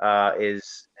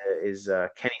is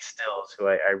Kenny Stills, who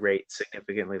I rate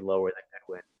significantly lower than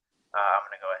Goodwin. I'm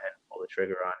going to go ahead and pull the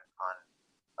trigger on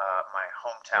my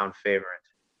hometown favorite,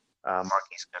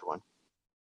 Marquise Goodwin.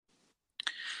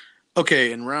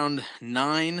 Okay, in round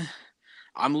 9,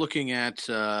 I'm looking at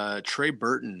Trey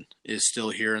Burton is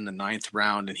still here in the 9th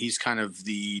round, and he's kind of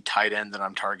the tight end that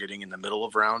I'm targeting in the middle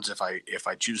of rounds if I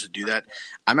choose to do that.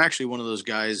 I'm actually one of those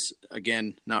guys,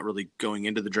 again, not really going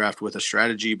into the draft with a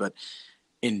strategy, but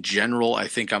in general, I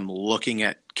think I'm looking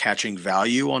at catching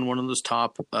value on one of those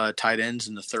top tight ends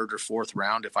in the third or fourth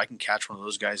round. If I can catch one of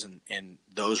those guys in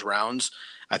those rounds,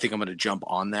 I think I'm going to jump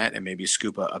on that and maybe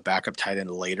scoop a backup tight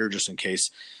end later, just in case,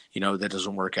 that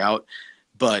doesn't work out.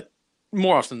 But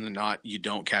more often than not, you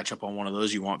don't catch up on one of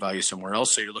those. You want value somewhere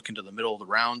else. So you're looking to the middle of the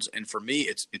rounds. And for me,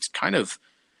 it's kind of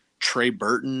Trey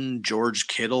Burton, George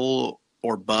Kittle,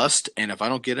 or bust. And if I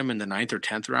don't get him in the 9th or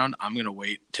 10th round, I'm going to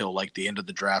wait till like the end of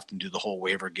the draft and do the whole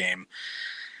waiver game.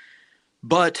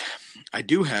 But I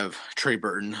do have Trey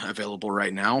Burton available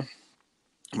right now.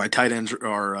 My tight ends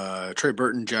are Trey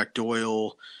Burton, Jack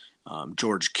Doyle,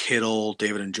 George Kittle,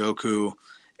 David Njoku,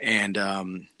 and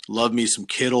love me some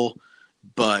Kittle,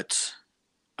 but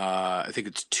I think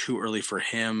it's too early for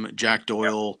him. Jack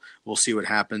Doyle, we'll see what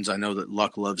happens. I know that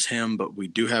Luck loves him, but we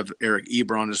do have Eric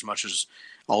Ebron, as much as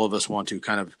all of us want to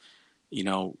kind of,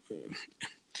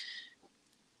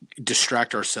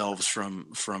 distract ourselves from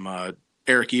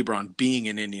Eric Ebron being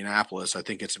in Indianapolis. I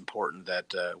think it's important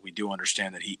that we do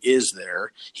understand that he is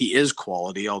there. He is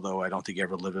quality, although I don't think he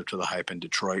ever lived up to the hype in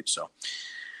Detroit. So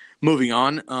moving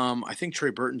on, I think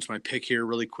Trey Burton's my pick here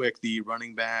really quick. The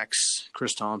running backs,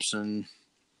 Chris Thompson,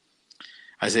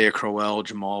 Isaiah Crowell,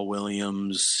 Jamal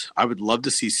Williams. I would love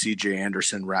to see C.J.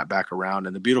 Anderson wrap back around.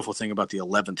 And the beautiful thing about the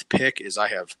 11th pick is I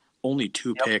have only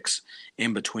two picks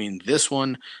in between this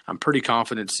one. I'm pretty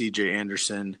confident C.J.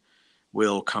 Anderson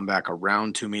will come back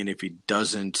around to me. And if he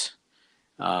doesn't,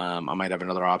 I might have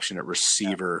another option at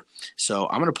receiver. So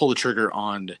I'm going to pull the trigger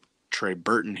on Trey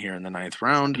Burton here in the 9th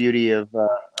round. Beauty of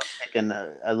picking.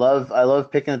 I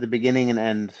love picking at the beginning and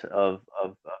end of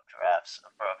drafts,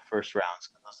 first rounds.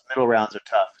 Those middle rounds are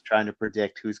tough, trying to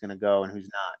predict who's going to go and who's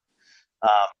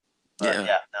not.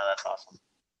 That's awesome.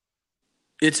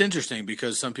 It's interesting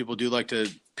because some people do like to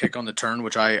pick on the turn,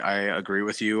 which I agree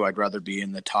with you. I'd rather be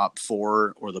in the top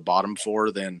 4 or the bottom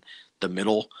 4 than the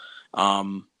middle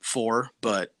 4,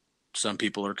 but some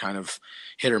people are kind of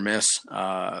hit or miss.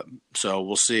 So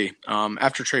we'll see.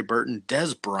 After Trey Burton,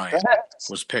 Des Bryant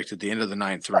was picked at the end of the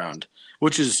 9th round,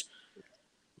 which is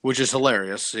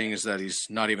hilarious, seeing as that he's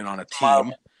not even on a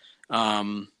team.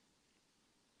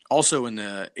 Also in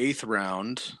the 8th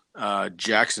round,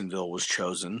 Jacksonville was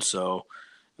chosen, so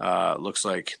looks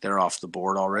like they're off the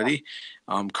board already.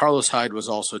 Carlos Hyde was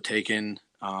also taken.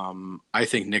 I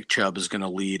think Nick Chubb is going to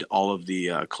lead all of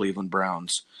the Cleveland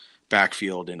Browns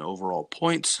backfield in overall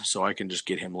points, so I can just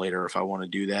get him later if I want to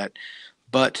do that.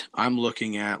 But I'm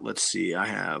looking at, let's see, I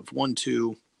have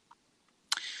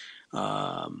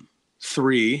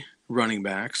 3 running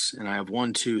backs, and I have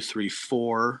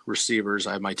 4 receivers.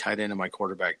 I have my tight end and my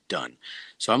quarterback done.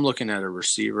 So I'm looking at a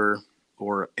receiver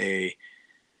or a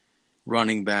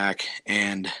running back,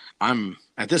 and I'm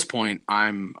at this point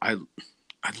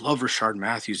I'd love Rashard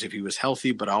Matthews if he was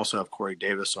healthy, but I also have Corey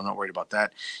Davis, so I'm not worried about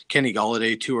that. Kenny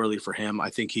Golladay, too early for him.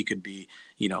 I think he could be,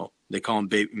 they call him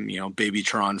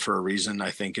Babytron for a reason.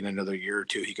 I think in another year or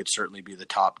two he could certainly be the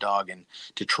top dog in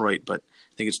Detroit, but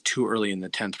I think it's too early in the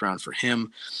 10th round for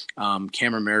him.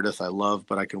 Cameron Meredith I love,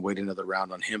 but I can wait another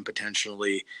round on him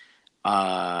potentially.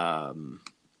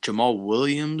 Jamal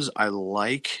Williams I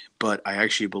like, but I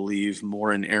actually believe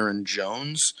more in Aaron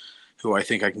Jones, who I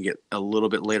think I can get a little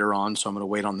bit later on, so I'm going to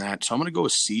wait on that. So I'm going to go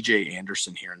with C.J.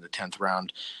 Anderson here in the 10th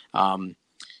round.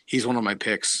 He's one of my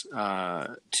picks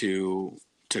to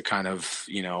kind of,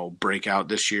 break out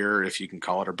this year, if you can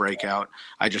call it a breakout.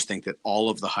 I just think that all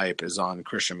of the hype is on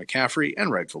Christian McCaffrey,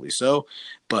 and rightfully so.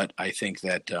 But I think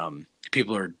that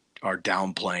people are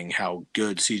downplaying how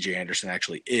good C.J. Anderson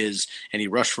actually is, and he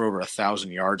rushed for over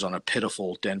 1,000 yards on a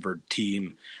pitiful Denver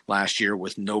team last year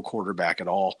with no quarterback at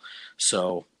all.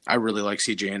 So I really like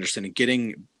C.J. Anderson, and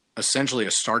getting essentially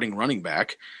a starting running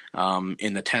back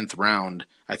in the 10th round,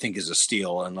 I think is a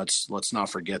steal. And let's not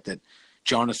forget that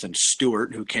Jonathan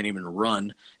Stewart, who can't even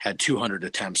run, had 200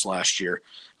 attempts last year.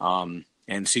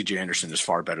 And C.J. Anderson is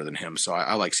far better than him. So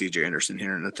I like C.J. Anderson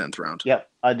here in the 10th round. Yep,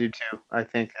 I do too. I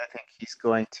think he's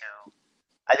going to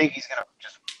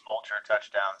just vulture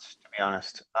touchdowns, to be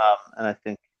honest. And I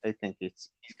think he's going to,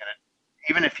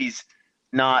 even if he's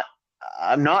not,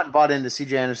 I'm not bought into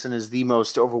C.J. Anderson as the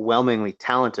most overwhelmingly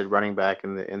talented running back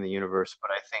in the universe,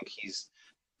 but I think he's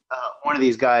one of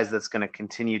these guys that's going to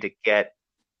continue to get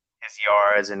his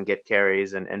yards and get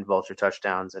carries and vulture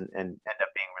touchdowns and end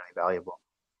up being really valuable.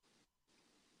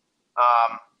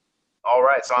 All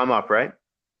right, so I'm up, right?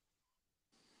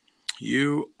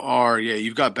 You are, yeah.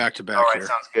 You've got back-to-back All right, here.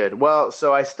 sounds good. Well,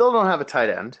 so I still don't have a tight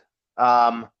end.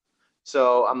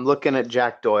 So I'm looking at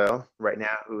Jack Doyle right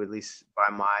now, who at least by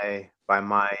my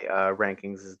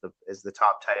rankings is the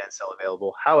top tight end still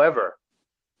available. However,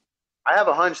 I have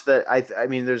a hunch that I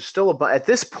mean, there's still at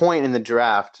this point in the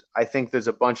draft, I think there's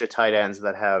a bunch of tight ends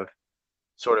that have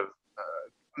sort of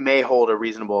may hold a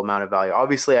reasonable amount of value.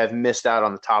 Obviously, I've missed out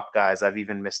on the top guys. I've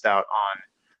even missed out on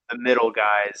the middle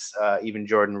guys. Even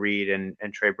Jordan Reed and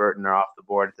Trey Burton are off the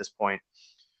board at this point.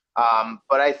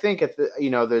 But I think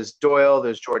there's Doyle,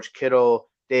 there's George Kittle,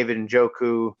 David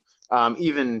Njoku,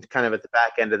 even kind of at the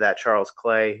back end of that, Charles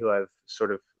Clay, who I've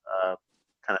sort of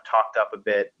kind of talked up a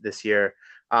bit this year.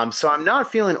 So I'm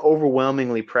not feeling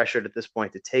overwhelmingly pressured at this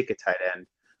point to take a tight end.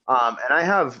 And I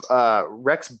have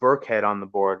Rex Burkhead on the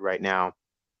board right now,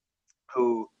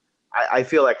 who I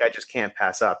feel like I just can't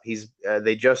pass up.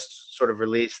 They just sort of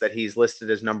released that he's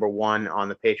listed as number one on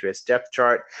the Patriots depth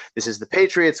chart. This is the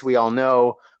Patriots. We all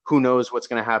know. Who knows what's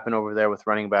going to happen over there with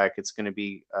running back? It's going to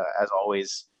be, as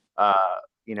always, sort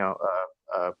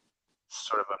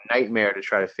of a nightmare to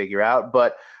try to figure out.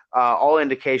 But all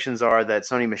indications are that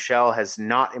Sony Michel has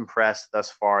not impressed thus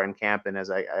far in camp, and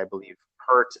as I believe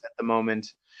hurt at the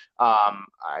moment.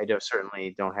 I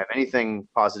certainly don't have anything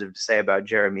positive to say about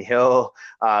Jeremy Hill,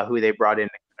 who they brought in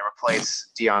to replace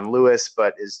Dion Lewis,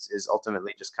 but is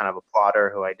ultimately just kind of a plotter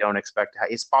who I don't expect.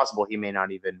 It's possible he may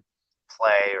not even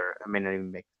play or may not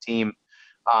even make the team.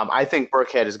 I think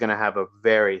Burkhead is going to have a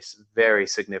very, very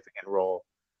significant role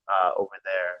over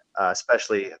there,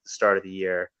 especially at the start of the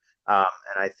year.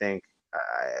 And I think,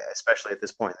 especially at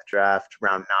this point in the draft,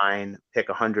 round 9, pick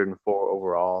 104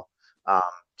 overall.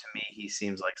 To me, he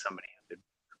seems like somebody who could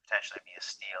potentially be a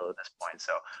steal at this point.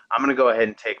 So I'm going to go ahead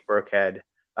and take Burkhead.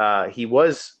 He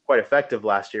was quite effective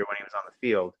last year when he was on the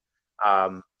field.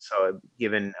 So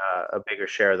given a bigger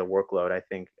share of the workload, I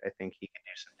think he can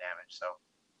do some damage. So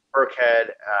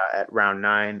Burkhead at round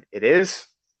 9, it is.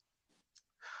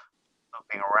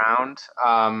 Looping around.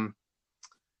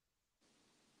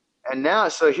 And now,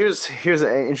 so here's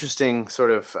an interesting sort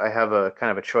of. I have a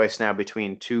kind of a choice now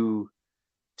between two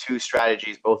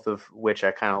strategies, both of which I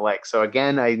kind of like. So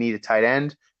again, I need a tight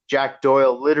end. Jack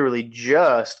Doyle literally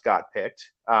just got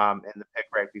picked in the pick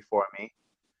right before me.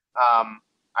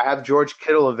 I have George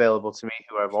Kittle available to me,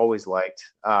 who I've always liked,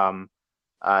 and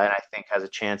I think has a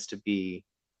chance to be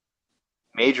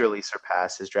majorly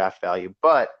surpass his draft value.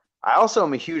 But I also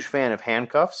am a huge fan of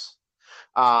handcuffs.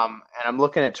 And I'm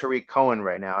looking at Tariq Cohen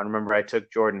right now. And remember, I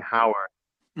took Jordan Howard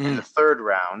in the 3rd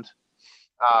round.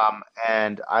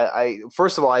 And I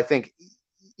first of all, I think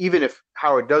even if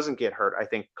Howard doesn't get hurt, I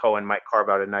think Cohen might carve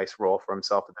out a nice role for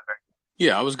himself at the very.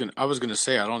 Yeah, I was gonna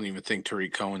say I don't even think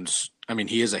Tariq Cohen's. I mean,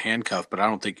 he is a handcuff, but I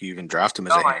don't think you even draft him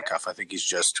as a handcuff. I think he's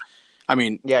just. I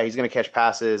mean, yeah, he's going to catch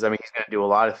passes. I mean, he's going to do a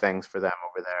lot of things for them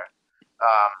over there.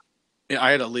 Yeah,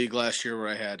 I had a league last year where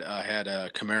I had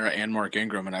Kamara and Mark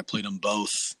Ingram, and I played them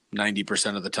both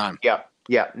 90% of the time.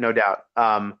 Yeah, no doubt.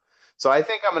 So I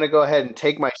think I'm going to go ahead and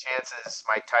take my chances,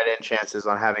 my tight end chances,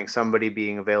 on having somebody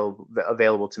being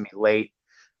available to me late.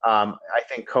 I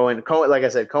think Cohen, like I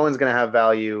said, Cohen's going to have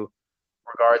value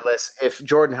regardless. If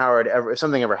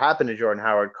something ever happened to Jordan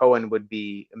Howard, Cohen would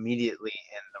be immediately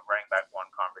in the running back 1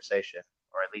 conversation,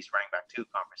 or at least running back 2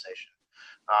 conversation.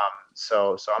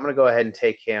 So I'm going to go ahead and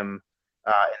take him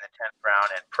in the 10th round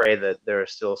and pray that there are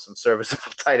still some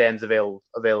serviceable tight ends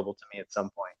available to me at some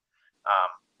point.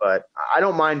 But I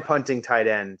don't mind punting tight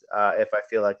end if I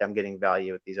feel like I'm getting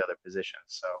value at these other positions.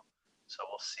 So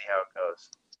we'll see how it goes.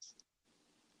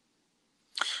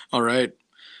 All right.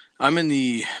 I'm in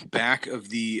the back of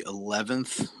the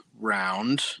 11th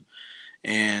round.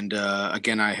 And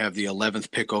again, I have the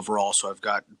 11th pick overall, so I've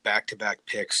got back-to-back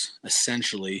picks,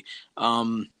 essentially.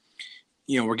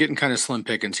 We're getting kind of slim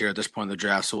pickings here at this point in the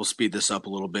draft, so we'll speed this up a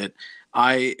little bit.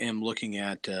 I am looking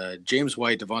at James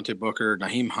White, Devontae Booker,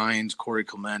 Naheem Hines, Corey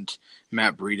Clement,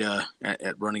 Matt Breida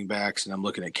at running backs, and I'm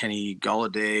looking at Kenny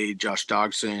Golladay, Josh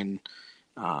Dodson,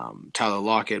 Tyler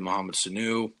Lockett, Mohamed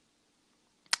Sanu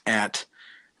at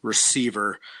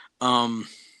receiver.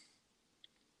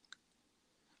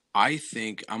 I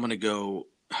think I'm going to go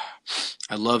 –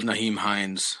 I love Naheem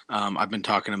Hines. I've been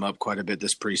talking him up quite a bit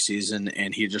this preseason,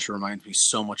 and he just reminds me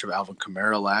so much of Alvin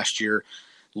Kamara last year,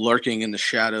 lurking in the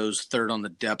shadows, 3rd on the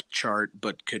depth chart,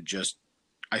 but could just,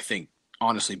 I think,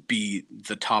 honestly be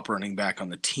the top running back on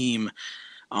the team.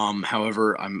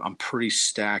 However, I'm pretty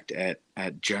stacked at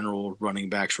general running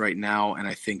backs right now, and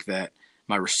I think that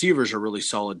my receivers are really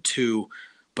solid too.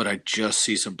 But I just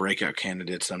see some breakout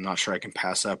candidates I'm not sure I can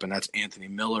pass up, and that's Anthony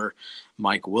Miller,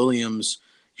 Mike Williams,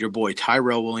 your boy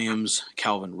Tyrell Williams,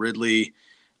 Calvin Ridley.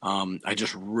 I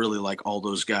just really like all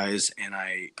those guys, and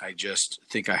I just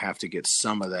think I have to get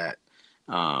some of that.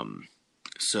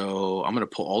 So I'm going to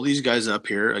pull all these guys up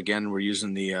here. Again, we're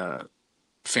using the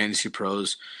Fantasy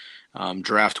Pros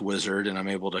Draft Wizard, and I'm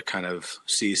able to kind of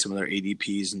see some of their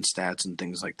ADPs and stats and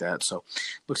things like that. So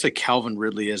looks like Calvin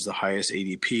Ridley has the highest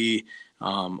ADP,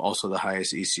 also the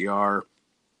highest ECR.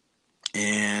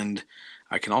 And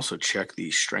I can also check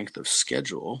the strength of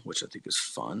schedule, which I think is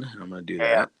fun. I'm going to do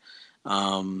that.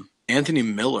 Anthony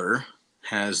Miller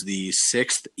has the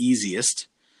 6th easiest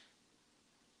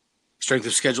strength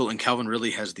of schedule, and Calvin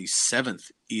Ridley has the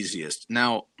 7th easiest.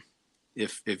 Now,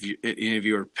 if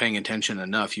you were paying attention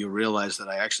enough, you realize that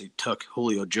I actually took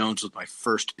Julio Jones with my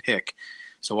first pick.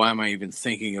 So why am I even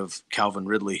thinking of Calvin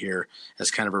Ridley here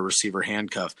as kind of a receiver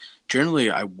handcuff?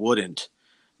 Generally, I wouldn't,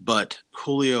 but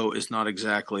Julio is not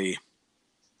exactly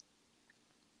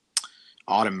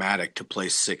automatic to play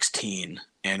 16,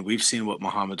 and we've seen what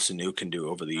Mohamed Sanu can do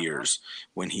over the years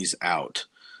when he's out.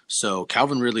 So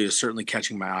Calvin Ridley is certainly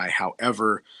catching my eye.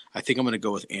 However, I think I'm going to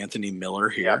go with Anthony Miller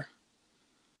here. Yep.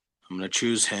 I'm going to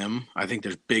choose him. I think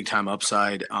there's big-time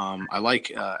upside. I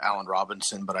like Allen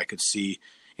Robinson, but I could see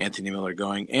Anthony Miller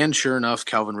going. And sure enough,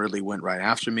 Calvin Ridley went right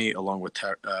after me, along with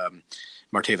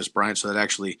Martavis Bryant, so that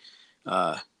actually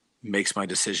makes my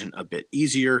decision a bit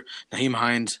easier. Nyheim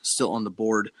Hines still on the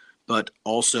board, but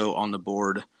also on the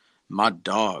board, my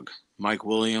dog, Mike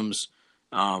Williams.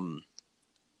 I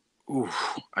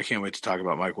can't wait to talk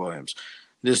about Mike Williams.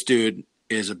 This dude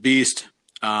is a beast.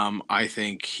 I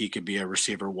think he could be a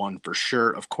receiver 1 for sure.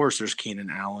 Of course, there's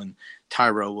Keenan Allen,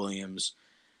 Tyrell Williams.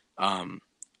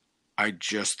 I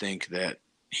just think that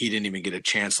he didn't even get a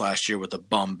chance last year with a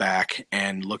bum back,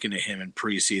 and looking at him in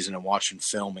preseason and watching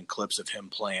film and clips of him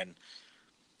playing,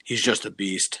 he's just a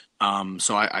beast.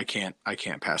 So I can't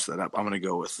pass that up. I'm going to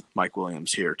go with Mike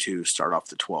Williams here to start off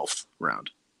the 12th round.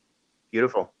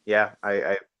 Beautiful. Yeah.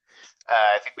 I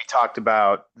think we talked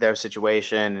about their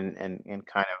situation and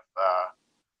kind of,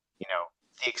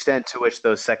 the extent to which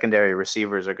those secondary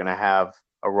receivers are going to have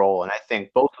a role. And I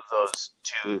think both of those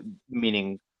two,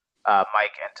 meaning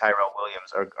Mike and Tyrell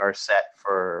Williams, are set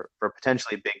for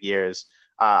potentially big years.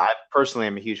 I personally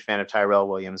am a huge fan of Tyrell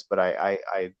Williams, but I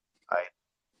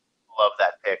love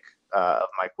that pick of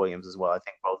Mike Williams as well. I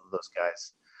think both of those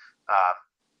guys.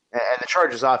 And the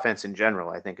Chargers offense in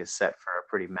general, I think, is set for a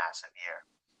pretty massive year.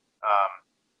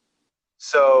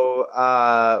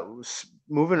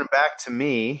 Moving back to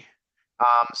me,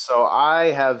 so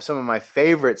I have some of my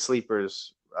favorite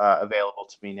sleepers available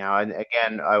to me now. And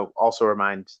again, I also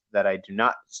remind that I do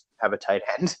not have a tight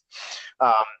end.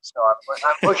 So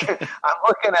I'm looking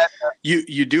at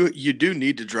you do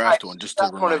need to draft one just to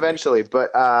remind one eventually.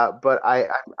 But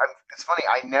it's funny.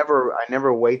 I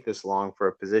never wait this long for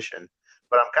a position,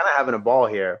 but I'm kind of having a ball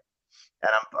here. And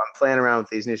I'm playing around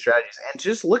with these new strategies and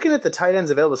just looking at the tight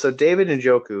ends available. So David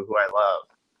Njoku, who I love,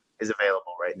 is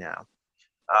available right now.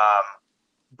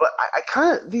 But I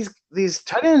kind of these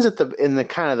tight ends in the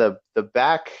kind of the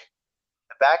back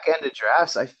end of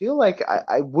drafts. I feel like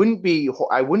I wouldn't be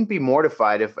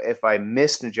mortified if I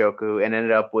missed Njoku and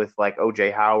ended up with like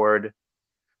OJ Howard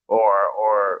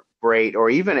or Brait,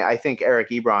 or even I think Eric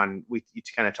Ebron. You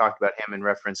kind of talked about him in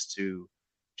reference to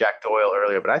Jack Doyle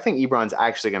earlier, but I think Ebron's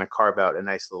actually going to carve out a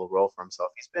nice little role for himself.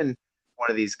 He's been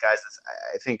one of these guys that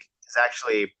I think is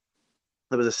actually,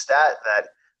 there was a stat that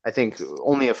I think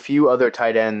only a few other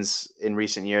tight ends in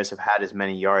recent years have had as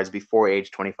many yards before age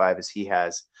 25 as he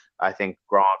has. I think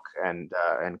Gronk and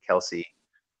Kelsey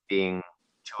being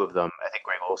two of them. I think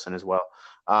Greg Olsen as well.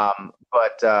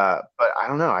 But I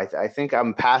don't know. I think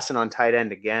I'm passing on tight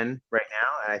end again right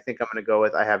now, and I think I'm going to go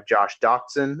with, I have Josh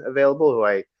Doctson available, who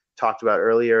I talked about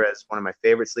earlier as one of my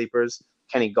favorite sleepers,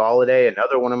 Kenny Golladay,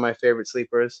 another one of my favorite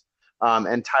sleepers,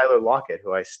 and Tyler Lockett,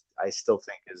 who I still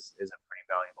think is a pretty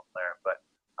valuable player. But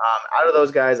out of those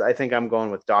guys, I think I'm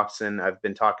going with Doctson. I've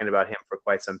been talking about him for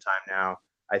quite some time now.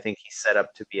 I think he's set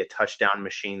up to be a touchdown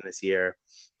machine this year.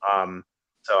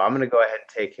 So I'm going to go ahead and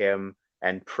take him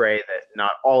and pray that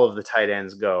not all of the tight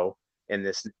ends go in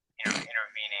this intervening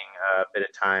bit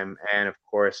of time. And, of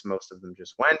course, most of them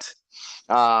just went.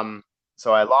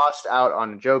 So I lost out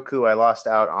on Njoku, I lost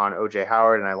out on OJ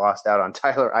Howard, and I lost out on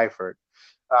Tyler Eifert.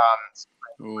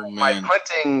 My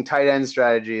punting tight end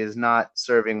strategy is not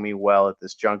serving me well at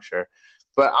this juncture.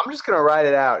 But I'm just going to ride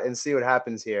it out and see what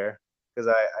happens here, because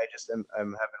I'm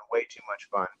having way too much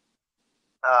fun.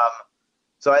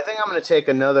 So I think I'm going to take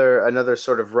another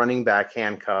sort of running back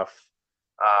handcuff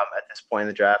at this point in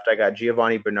the draft. I got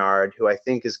Giovanni Bernard, who I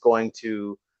think is going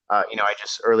to I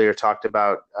just earlier talked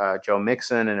about Joe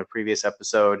Mixon in a previous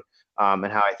episode, and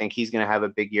how I think he's going to have a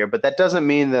big year. But that doesn't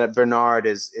mean that Bernard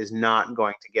is not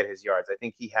going to get his yards. I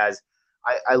think he has.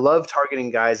 I love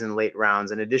targeting guys in late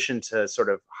rounds. In addition to sort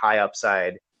of high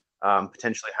upside,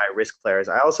 potentially high risk players,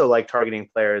 I also like targeting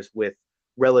players with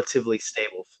relatively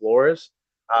stable floors,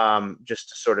 just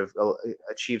to sort of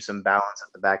achieve some balance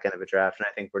at the back end of a draft. And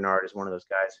I think Bernard is one of those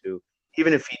guys who,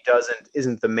 even if he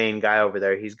isn't the main guy over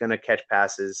there, he's going to catch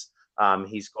passes.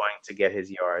 He's going to get his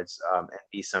yards, and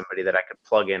be somebody that I could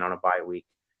plug in on a bye week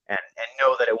and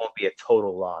know that it won't be a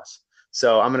total loss.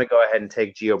 So I'm going to go ahead and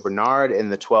take Gio Bernard in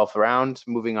the 12th round.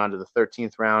 Moving on to the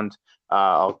 13th round,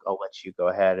 I'll let you go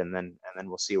ahead, and then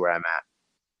we'll see where I'm at.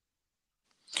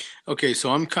 Okay,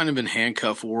 so I'm kind of in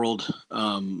handcuff world,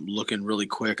 looking really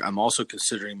quick. I'm also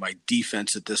considering my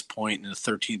defense at this point in the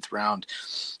 13th round.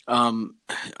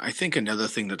 I think another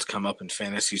thing that's come up in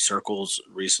fantasy circles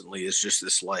recently is just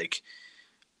this like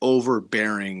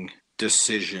overbearing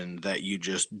decision that you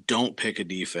just don't pick a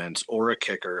defense or a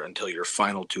kicker until your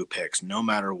final two picks, no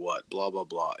matter what, blah, blah,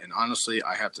 blah. And honestly,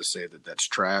 I have to say that that's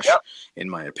trash, in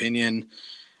my opinion.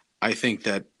 I think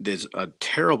that is a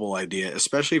terrible idea,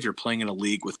 especially if you're playing in a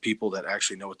league with people that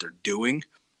actually know what they're doing.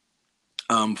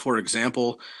 For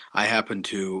example, I happened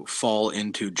to fall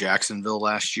into Jacksonville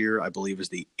last year. I believe is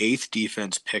the 8th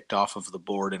defense picked off of the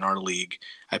board in our league.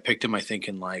 I picked him, I think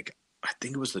it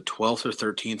was the 12th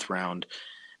or 13th round.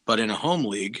 But in a home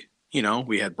league,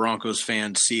 we had Broncos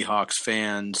fans, Seahawks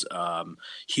fans,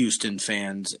 Houston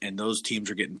fans, and those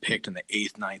teams are getting picked in the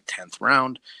 8th, 9th, 10th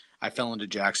round. I fell into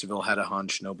Jacksonville, had a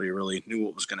hunch. Nobody really knew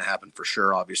what was going to happen for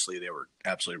sure. Obviously, they were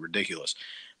absolutely ridiculous.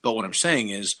 But what I'm saying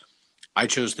is I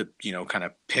chose to, kind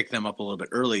of pick them up a little bit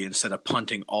early instead of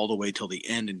punting all the way till the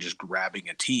end and just grabbing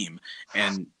a team.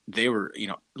 And they were,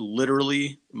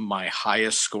 literally my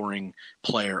highest scoring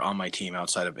player on my team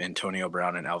outside of Antonio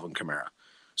Brown and Alvin Kamara.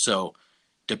 So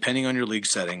depending on your league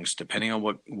settings, depending on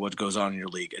what goes on in your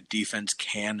league, a defense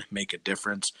can make a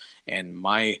difference. And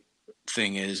my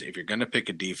thing is, if you're going to pick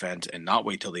a defense and not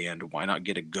wait till the end, why not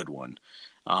get a good one?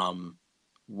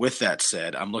 With that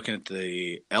said, I'm looking at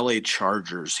the LA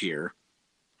Chargers here,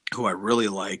 who I really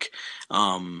like.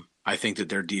 I think that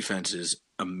their defense is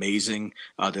amazing.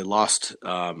 They lost,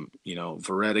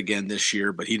 Verrett again this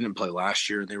year, but he didn't play last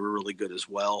year, and they were really good as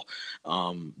well.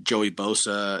 Joey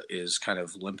Bosa is kind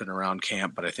of limping around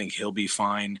camp, but I think he'll be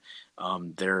fine.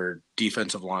 Their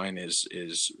defensive line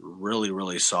is really,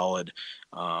 really solid.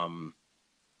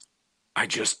 I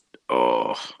just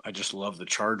love the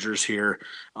Chargers here.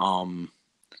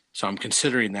 So I'm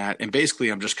considering that. And basically,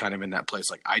 I'm just kind of in that place.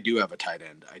 Like, I do have a tight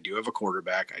end. I do have a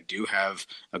quarterback. I do have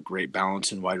a great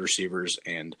balance in wide receivers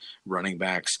and running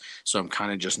backs. So I'm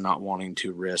kind of just not wanting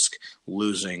to risk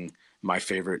losing my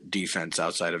favorite defense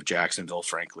outside of Jacksonville,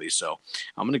 frankly. So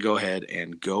I'm going to go ahead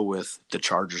and go with the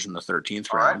Chargers in the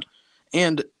 13th round.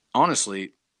 And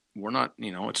honestly, we're not,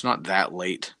 it's not that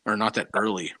late, or not that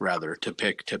early, rather, to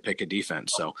pick a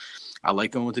defense. So I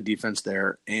like going with the defense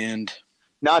there. And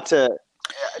not to –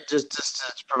 just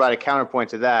to provide a counterpoint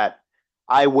to that,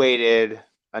 I waited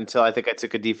until I think I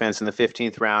took a defense in the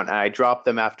 15th round, and I dropped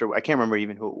them after – I can't remember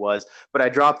even who it was, but I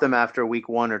dropped them after week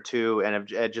 1 or 2, and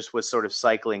it just was sort of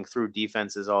cycling through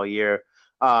defenses all year.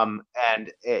 And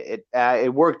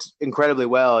it worked incredibly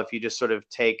well if you just sort of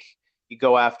you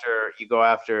go after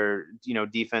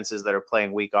defenses that are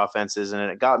playing weak offenses, and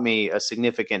it got me a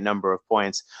significant number of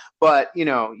points. But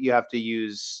you have to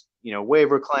use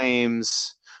waiver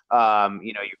claims.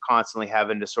 You're constantly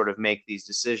having to sort of make these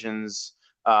decisions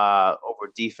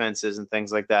over defenses and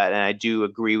things like that. And I do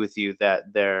agree with you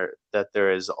that there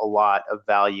is a lot of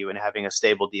value in having a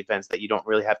stable defense that you don't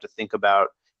really have to think about.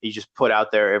 You just put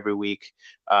out there every week,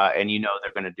 and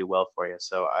they're going to do well for you.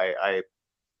 So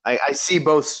I see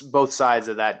both sides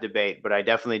of that debate, but I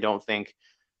definitely don't think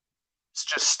it's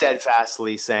just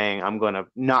steadfastly saying I'm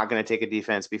not going to take a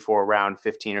defense before round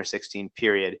 15 or 16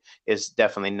 period is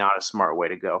definitely not a smart way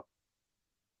to go.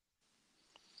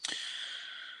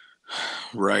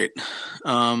 Right.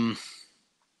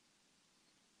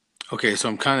 Okay, so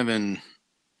I'm kind of in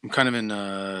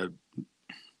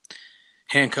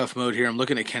handcuff mode here. I'm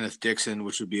looking at Kenneth Dixon,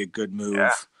 which would be a good move.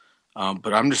 Yeah.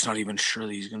 But I'm just not even sure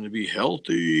that he's going to be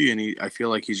healthy, and I feel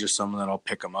like he's just someone that I'll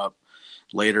pick him up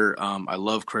later. I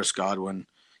love Chris Godwin.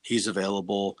 He's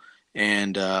available.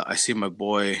 And I see my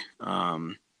boy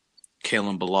Kalen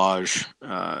Ballage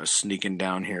sneaking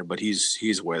down here, but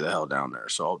he's way the hell down there.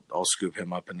 So I'll scoop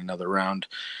him up in another round.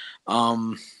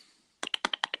 I'm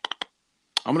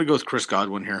going to go with Chris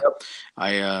Godwin here. Yep.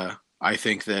 I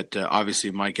think that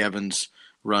obviously Mike Evans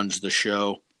runs the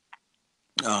show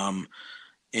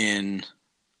in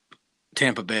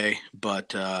Tampa Bay,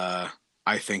 but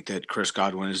I think that Chris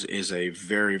Godwin is a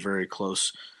very, very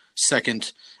close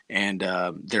second, and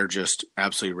they're just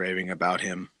absolutely raving about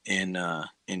him in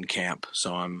camp.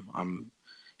 So I'm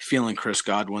feeling Chris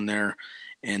Godwin there,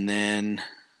 and then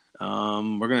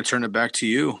we're going to turn it back to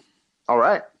you. All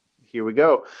right, here we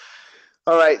go.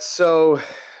 All right, so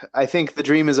I think the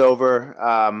dream is over.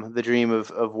 The dream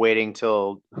of waiting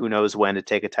till who knows when to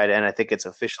take a tight end. I think it's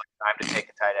officially time to take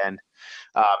a tight end.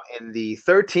 In the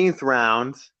 13th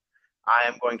round, I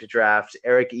am going to draft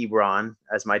Eric Ebron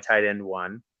as my tight end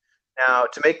one. Now,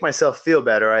 to make myself feel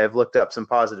better, I have looked up some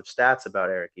positive stats about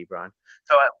Eric Ebron.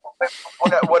 So,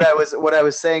 what I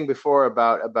was saying before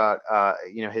about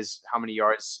his how many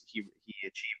yards he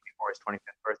achieved before his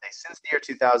 25th birthday. Since the year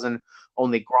 2000,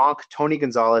 only Gronk, Tony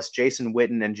Gonzalez, Jason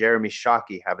Witten, and Jeremy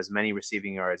Shockey have as many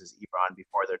receiving yards as Ebron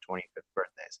before their 25th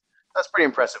birthdays. That's pretty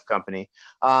impressive company.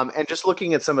 And just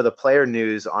looking at some of the player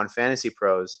news on Fantasy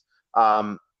Pros,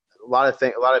 a lot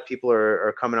of people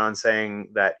are coming on saying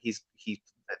that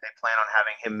that they plan on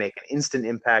having him make an instant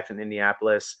impact in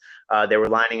Indianapolis. They were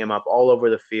lining him up all over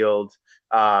the field.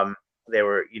 They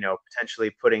were, potentially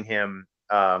putting him.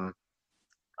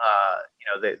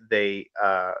 They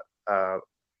can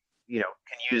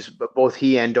use both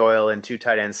he and Doyle in two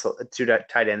tight end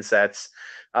sets.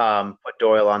 Put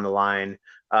Doyle on the line.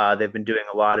 They've been doing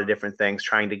a lot of different things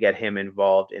trying to get him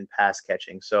involved in pass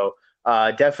catching. So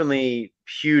definitely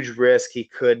huge risk.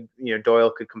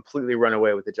 Doyle could completely run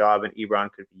away with the job, and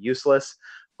Ebron could be useless.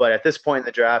 But at this point in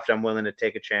the draft, I'm willing to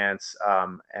take a chance.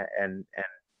 And I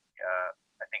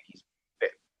think he's.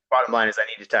 Bottom line is, I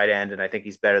need a tight end, and I think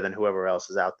he's better than whoever else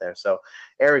is out there. So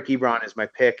Eric Ebron is my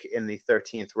pick in the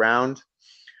 13th round.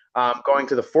 Going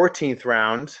to the 14th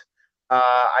round,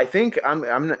 I think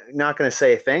I'm not going to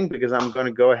say a thing because I'm going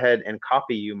to go ahead and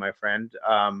copy you, my friend.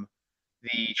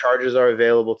 The Chargers are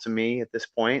available to me at this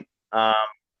point, and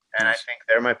I think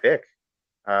they're my pick.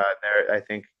 I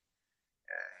think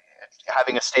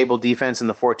having a stable defense in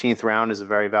the 14th round is a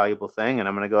very valuable thing, and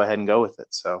I'm going to go ahead and go with it.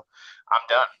 So I'm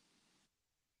done.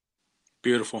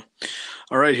 Beautiful.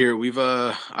 All right, here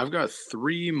I've got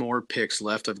 3 more picks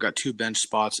left. I've got 2 bench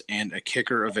spots and a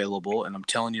kicker available, and I'm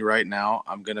telling you right now,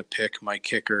 I'm going to pick my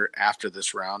kicker after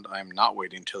this round. I'm not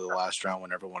waiting till the last round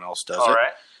when everyone else does it. All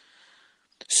right.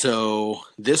 So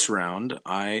this round,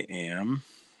 I'm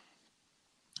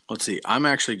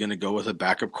actually going to go with a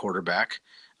backup quarterback.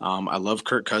 I love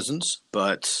Kirk Cousins,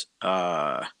 but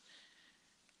I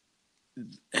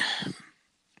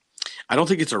don't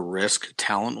think it's a risk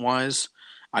talent-wise.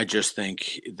 I just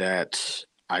think that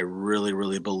I really,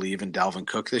 really believe in Dalvin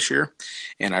Cook this year,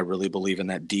 and I really believe in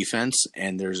that defense,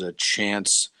 and there's a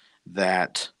chance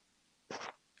that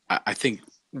I think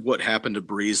what happened to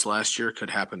Breeze last year could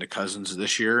happen to Cousins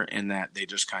this year, in that they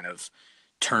just kind of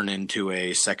turn into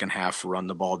a second half run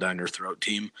the ball down your throat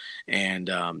team, and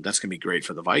that's going to be great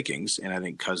for the Vikings, and I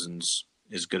think Cousins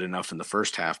is good enough in the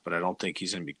first half, but I don't think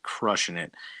he's going to be crushing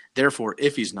it. Therefore,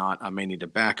 if he's not, I may need a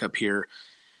backup here.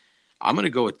 I'm going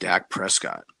to go with Dak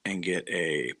Prescott and get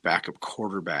a backup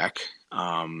quarterback.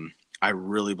 I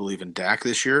really believe in Dak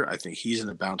this year. I think he's going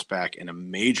to bounce back in a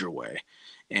major way,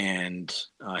 and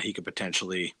he could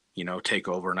potentially, take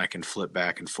over, and I can flip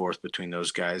back and forth between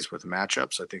those guys with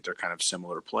matchups. I think they're kind of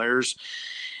similar players.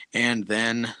 And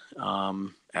then,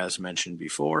 as mentioned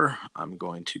before, I'm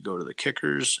going to go to the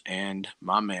kickers, and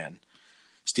my man,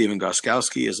 Steven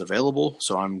Gostkowski, is available,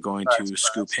 so I'm going to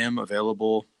scoop him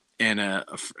available and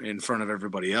in front of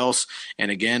everybody else. And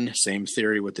again, same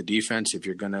theory with the defense. If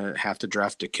you're going to have to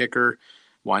draft a kicker,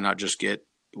 why not just get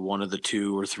one of the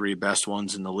 2 or 3 best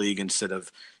ones in the league instead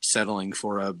of settling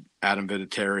for a Adam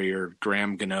Vinatieri or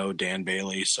Graham Gano, Dan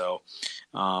Bailey. So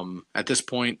at this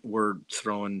point, we're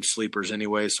throwing sleepers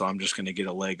anyway, so I'm just going to get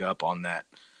a leg up on that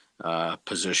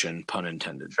position, pun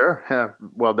intended. Sure. Yeah.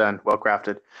 Well done. Well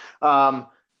crafted. I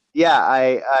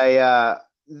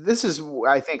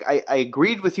think I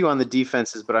agreed with you on the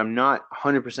defenses, but I'm not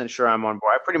 100% sure I'm on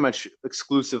board. I pretty much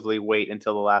exclusively wait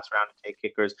until the last round to take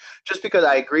kickers, just because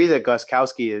I agree that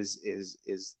Gostkowski is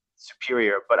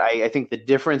superior. But I think the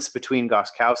difference between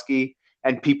Gostkowski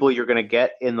and people you're going to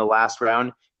get in the last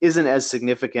round isn't as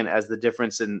significant as the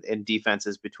difference in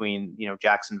defenses between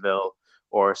Jacksonville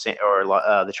or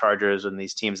the Chargers and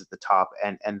these teams at the top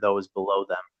and those below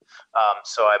them.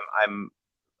 So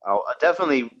I'll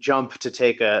definitely jump to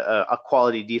take a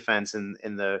quality defense in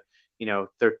the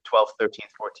 12th,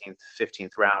 13th, 14th,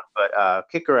 15th round. But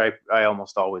kicker, I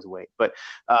almost always wait. But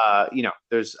I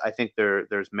think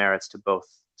there's merits to both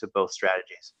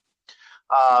strategies.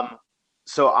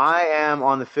 So I am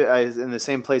in the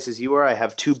same place as you are. I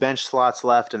have 2 bench slots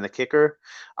left in the kicker.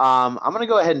 I'm going to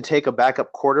go ahead and take a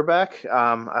backup quarterback.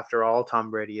 After all,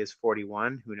 Tom Brady is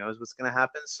 41. Who knows what's going to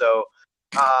happen? So.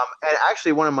 And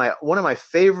actually, one of my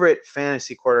favorite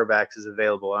fantasy quarterbacks is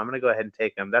available. I'm going to go ahead and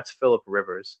take him. That's Phillip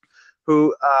Rivers,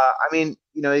 who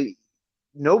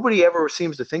nobody ever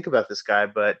seems to think about this guy,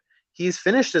 but he's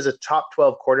finished as a top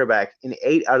 12 quarterback in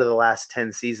 8 out of the last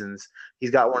 10 seasons.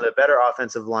 He's got one of the better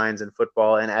offensive lines in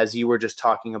football. And as you were just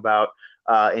talking about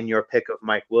in your pick of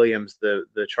Mike Williams, the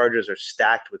Chargers are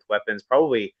stacked with weapons.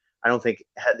 Probably, I don't think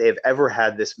they've ever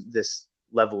had this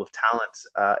level of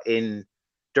talent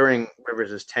during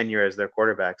Rivers' tenure as their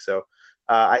quarterback. So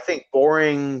I think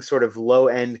boring sort of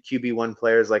low-end QB1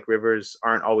 players like Rivers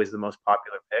aren't always the most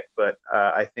popular pick, but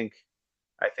I think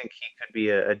he could be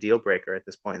a deal breaker at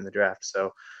this point in the draft.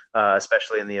 So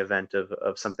especially in the event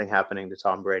of something happening to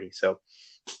Tom Brady. So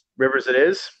Rivers it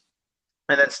is.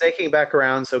 And then snaking back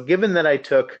around. So given that I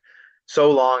took so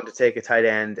long to take a tight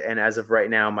end, and as of right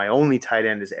now, my only tight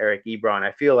end is Eric Ebron,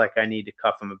 I feel like I need to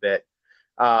cuff him a bit.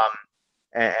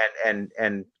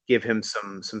 And give him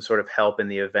some sort of help in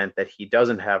the event that he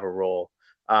doesn't have a role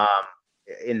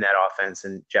in that offense,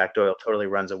 and Jack Doyle totally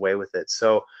runs away with it.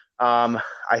 So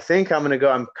I think I'm going to go.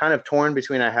 I'm kind of torn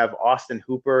between. I have Austin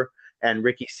Hooper and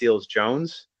Ricky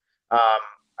Seals-Jones.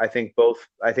 I think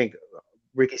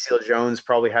Ricky Seals-Jones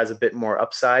probably has a bit more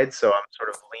upside, so I'm sort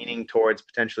of leaning towards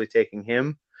potentially taking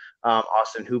him.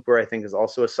 Austin Hooper, I think, is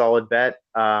also a solid bet.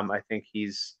 I think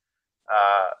he's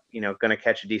going to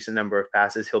catch a decent number of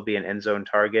passes. He'll be an end zone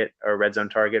target or red zone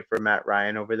target for Matt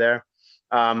Ryan over there.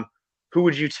 Who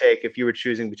would you take if you were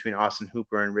choosing between Austin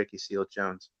Hooper and Ricky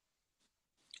Seals-Jones?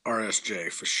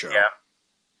 RSJ for sure. Yeah.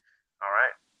 All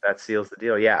right. That seals the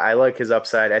deal. Yeah, I like his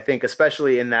upside. I think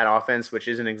especially in that offense, which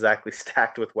isn't exactly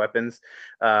stacked with weapons,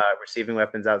 receiving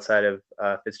weapons outside of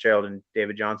Fitzgerald and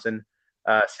David Johnson,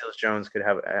 Seals-Jones could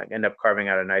end up carving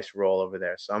out a nice role over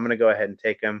there. So I'm going to go ahead and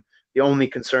take him. The only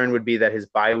concern would be that his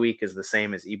bye week is the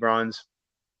same as Ebron's.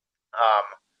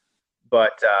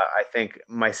 But I think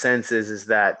my sense is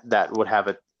that would have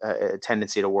a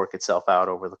tendency to work itself out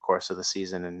over the course of the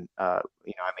season, and I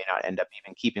may not end up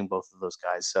even keeping both of those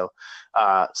guys. So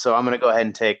I'm going to go ahead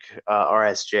and take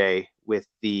RSJ with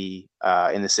in the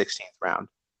 16th round.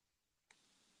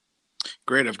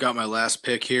 Great, I've got my last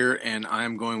pick here, and I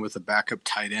am going with a backup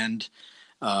tight end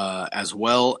as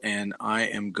well, and I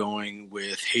am going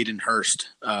with Hayden Hurst.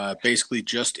 Basically,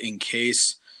 just in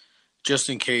case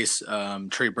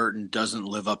Trey Burton doesn't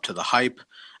live up to the hype,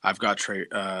 I've got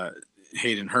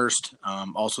Hayden Hurst.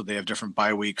 Also, they have different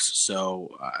bye weeks, so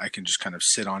I can just kind of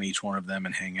sit on each one of them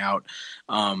and hang out.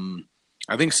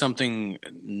 I think something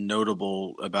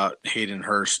notable about Hayden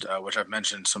Hurst, which I've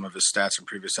mentioned some of his stats in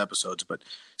previous episodes, but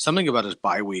something about his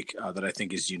bye week that I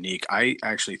think is unique. I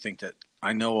actually think that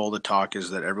I know all the talk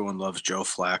is that everyone loves Joe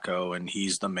Flacco and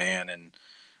he's the man and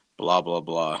blah, blah,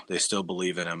 blah. They still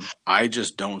believe in him. I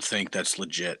just don't think that's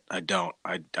legit. I don't.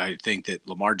 I think that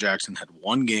Lamar Jackson had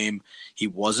one game. He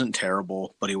wasn't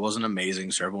terrible, but he wasn't amazing,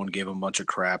 so everyone gave him a bunch of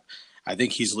crap. I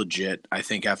think he's legit. I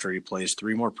think after he plays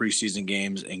 3 more preseason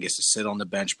games and gets to sit on the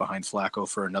bench behind Flacco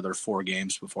for another 4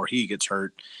 games before he gets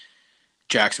hurt,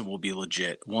 Jackson will be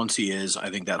legit. Once he is,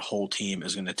 I think that whole team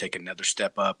is going to take another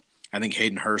step up. I think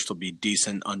Hayden Hurst will be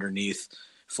decent underneath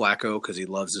Flacco because he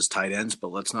loves his tight ends,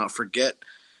 but let's not forget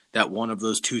that one of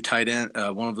those two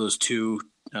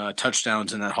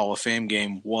touchdowns in that Hall of Fame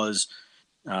game was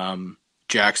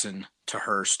Jackson to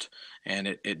Hurst, and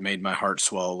it made my heart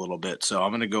swell a little bit. So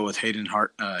I'm going to go with Hayden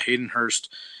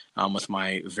Hurst with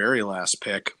my very last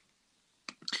pick,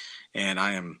 and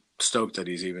I am stoked that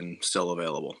he's even still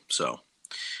available. So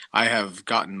I have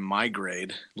gotten my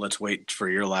grade. Let's wait for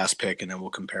your last pick, and then we'll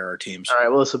compare our teams. All right,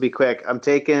 well, this will be quick. I'm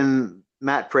taking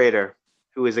Matt Prater,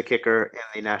 who is a kicker in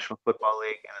the National Football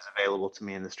League and is available to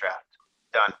me in this draft.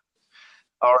 Done.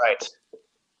 All right.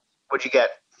 What'd you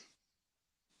get?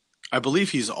 I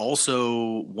believe he's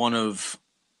also one of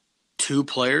 2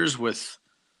 players with,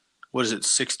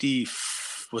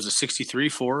 63,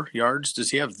 4 yards?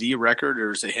 Does he have the record,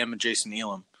 or is it him and Jason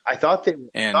Elam? I thought they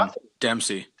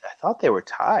Dempsey. I thought they were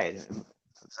tied.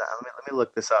 Let me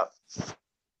look this up.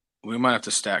 We might have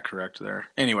to stat correct there.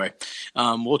 Anyway,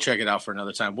 we'll check it out for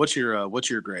another time. What's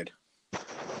your grade?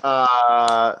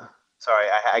 Sorry,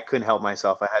 I couldn't help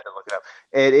myself. I had to look it up.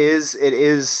 It is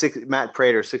Matt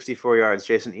Prater, 64 yards.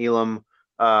 Jason Elam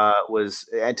was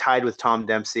tied with Tom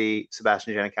Dempsey,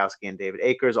 Sebastian Janikowski, and David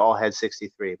Akers. All had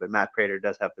 63, but Matt Prater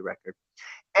does have the record.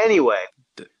 Anyway,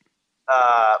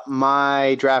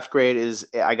 my draft grade is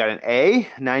I got an A,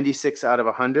 96 out of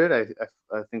 100. I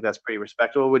think that's pretty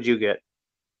respectable. What'd you get?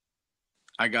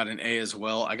 I got an A as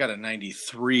well. I got a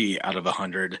 93 out of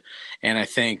 100, and I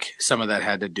think some of that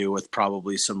had to do with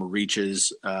probably some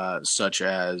reaches, such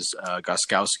as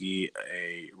Gostkowski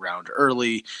a round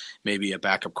early, maybe a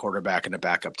backup quarterback and a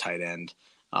backup tight end.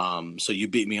 So you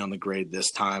beat me on the grade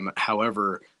this time.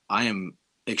 However, I am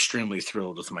extremely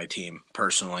thrilled with my team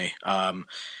personally.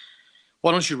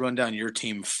 Why don't you run down your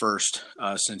team first,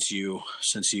 since you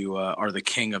are the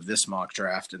king of this mock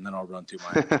draft, and then I'll run through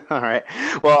mine. All right.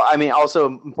 Well, I mean, also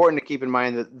important to keep in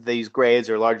mind that these grades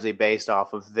are largely based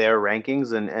off of their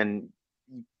rankings, and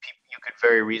you could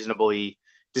very reasonably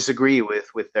disagree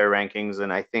with their rankings.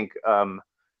 And I think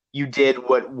you did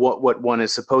what one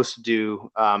is supposed to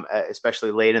do,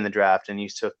 especially late in the draft, and you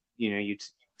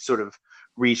sort of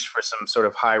reached for some sort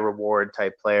of high reward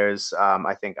type players.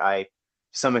 I think I,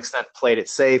 to some extent, played it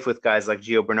safe with guys like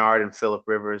Gio Bernard and Philip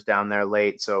Rivers down there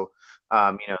late. So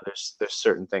there's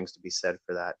certain things to be said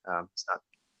for that. It's not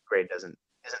grade isn't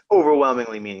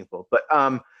overwhelmingly meaningful, but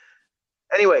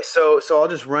anyway, so I'll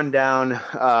just run down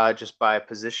just by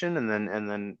position and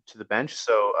then to the bench.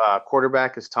 So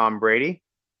quarterback is Tom Brady.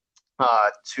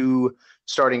 Two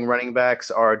starting running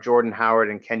backs are Jordan Howard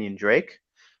and Kenyon Drake.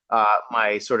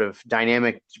 My sort of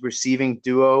dynamic receiving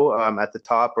duo at the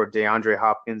top are DeAndre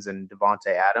Hopkins and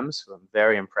Devontae Adams, who I'm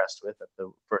very impressed with at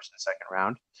the first and second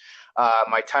round.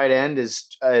 My tight end is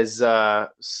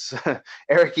Eric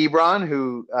Ebron,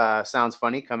 who sounds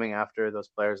funny coming after those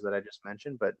players that I just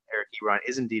mentioned, but Eric Ebron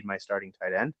is indeed my starting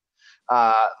tight end.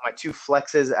 My two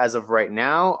flexes as of right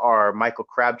now are Michael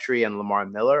Crabtree and Lamar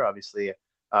Miller. Obviously,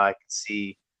 I can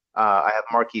see I have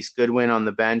Marquise Goodwin on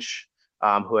the bench,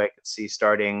 who I could see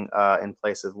starting in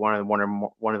place of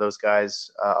one of those guys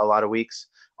a lot of weeks.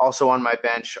 Also on my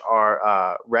bench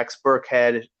are Rex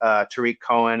Burkhead, Tariq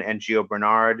Cohen, and Gio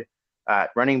Bernard at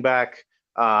running back.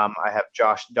 I have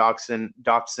Josh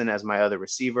Doxson as my other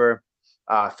receiver.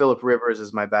 Philip Rivers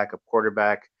as my backup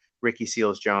quarterback. Ricky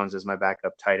Seals-Jones as my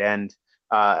backup tight end.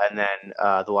 And then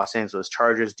the Los Angeles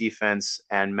Chargers defense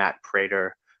and Matt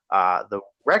Prater, the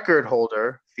record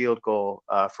holder field goal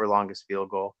for longest field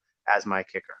goal, as my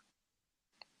kicker.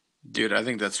 Dude, I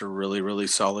think that's a really, really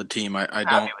solid team.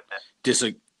 I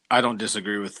don't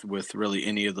disagree with really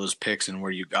any of those picks and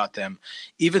where you got them.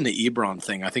 Even the Ebron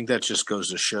thing, I think that just goes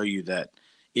to show you that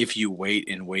if you wait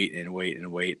and wait and wait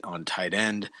and wait on tight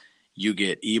end, you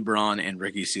get Ebron and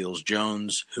Ricky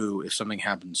Seals-Jones, who, if something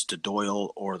happens to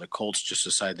Doyle or the Colts just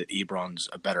decide that Ebron's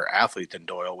a better athlete than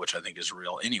Doyle, which I think is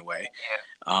real anyway,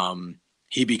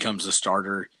 he becomes a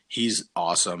starter. He's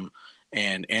awesome.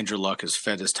 And Andrew Luck has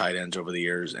fed his tight ends over the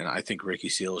years, and I think Ricky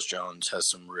Seals-Jones has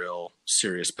some real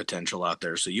serious potential out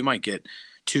there. So you might get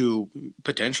two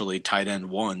potentially tight end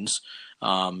ones,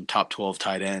 top 12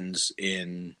 tight ends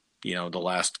in the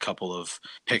last couple of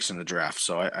picks in the draft.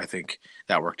 So I think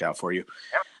that worked out for you.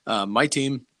 My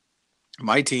team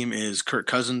is Kirk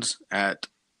Cousins at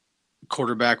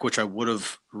quarterback, which I would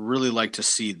have really liked to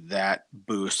see that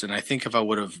boost. And I think if I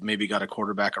would have maybe got a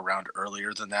quarterback around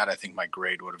earlier than that, I think my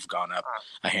grade would have gone up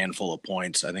a handful of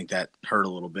points. I think that hurt a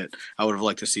little bit. I would have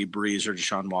liked to see Breeze or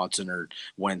Deshaun Watson or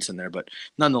Wentz in there. But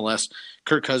nonetheless,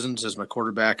 Kirk Cousins as my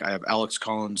quarterback. I have Alex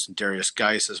Collins and Darius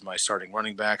Geis as my starting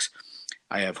running backs.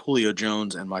 I have Julio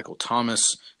Jones and Michael Thomas,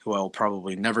 who I will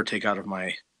probably never take out of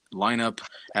my lineup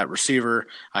at receiver.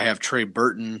 I have Trey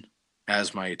Burton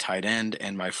as my tight end,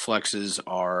 and my flexes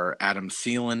are Adam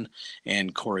Thielen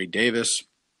and Corey Davis.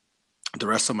 The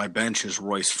rest of my bench is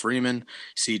Royce Freeman,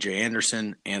 C.J.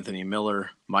 Anderson, Anthony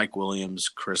Miller, Mike Williams,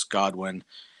 Chris Godwin,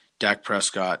 Dak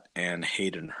Prescott, and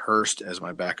Hayden Hurst as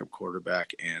my backup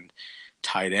quarterback and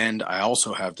tight end. I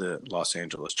also have the Los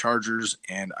Angeles Chargers,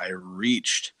 and I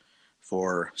reached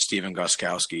for Steven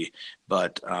Gostkowski,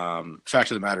 but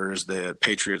fact of the matter is the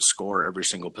Patriots score every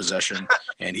single possession,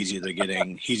 and he's either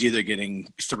getting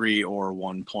 3 or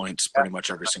 1 points pretty much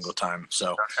every single time.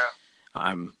 So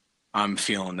I'm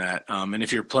feeling that. And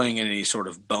if you're playing in any sort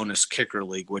of bonus kicker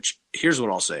league, which here's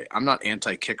what I'll say, I'm not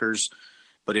anti-kickers,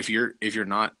 but if you're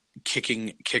not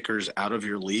kicking kickers out of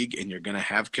your league and you're going to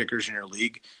have kickers in your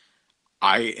league,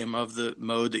 I am of the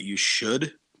mode that you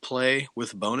should play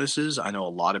with bonuses. I know a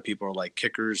lot of people are like,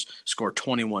 kickers scored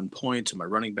 21 points and my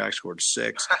running back scored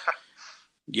 6,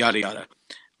 yada, yada.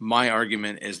 My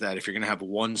argument is that if you're going to have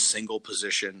one single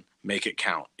position, make it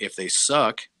count. If they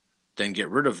suck, then get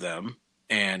rid of them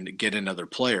and get another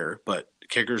player. But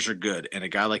kickers are good. And a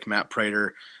guy like Matt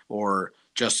Prater or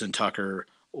Justin Tucker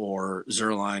or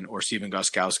Zerline or Steven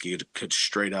Gostkowski could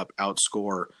straight up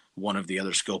outscore one of the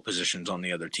other skill positions on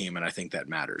the other team, and I think that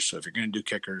matters. So if you're going to do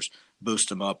kickers, boost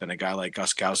them up, and a guy like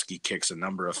Gostkowski kicks a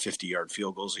number of 50-yard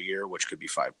field goals a year, which could be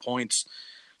 5 points.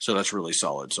 So that's really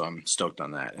solid. So I'm stoked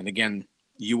on that. And again,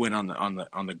 you win on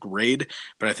the grade,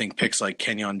 but I think picks like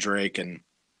Kenyon Drake and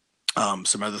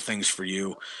some other things for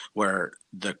you where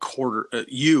the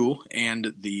you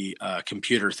and the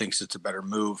computer thinks it's a better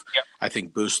move. Yep. I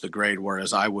think boost the grade,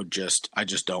 whereas I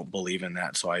just don't believe in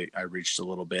that. So I reached a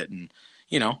little bit, and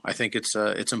I think it's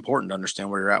important to understand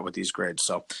where you're at with these grades.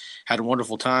 So had a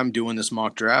wonderful time doing this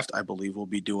mock draft. I believe we'll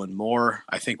be doing more.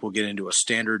 I think we'll get into a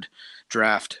standard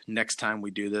draft next time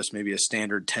we do this, maybe a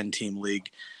standard 10-team league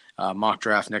mock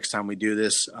draft next time we do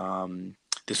this.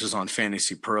 This is on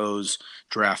Fantasy Pros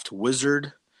Draft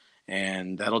Wizard,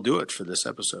 and that'll do it for this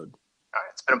episode. All right,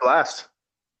 it's been a blast.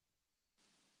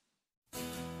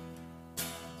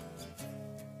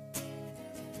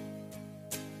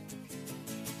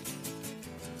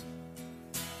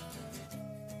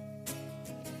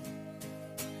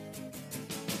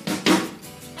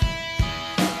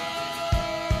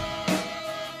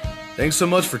 Thanks so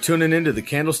much for tuning in to the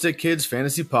Candlestick Kids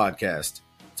Fantasy Podcast.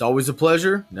 It's always a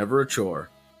pleasure, never a chore.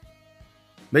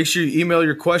 Make sure you email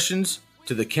your questions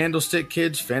to the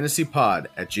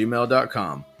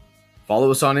candlestickkidsfantasypod@gmail.com.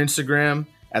 Follow us on Instagram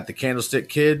at the Candlestick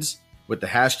Kids with the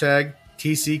hashtag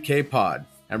TCKPod.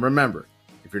 And remember,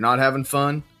 if you're not having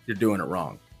fun, you're doing it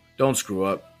wrong. Don't screw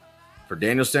up. For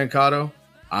Daniel Stancato,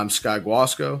 I'm Sky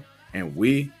Guasco, and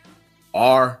we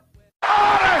are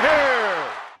out of here!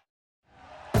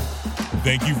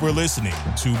 Thank you for listening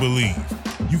to Believe.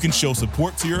 You can show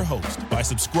support to your host by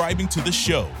subscribing to the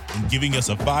show and giving us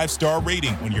a 5-star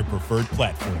rating on your preferred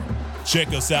platform. Check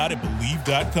us out at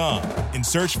Believe.com and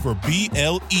search for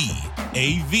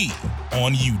BLEAV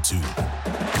on YouTube.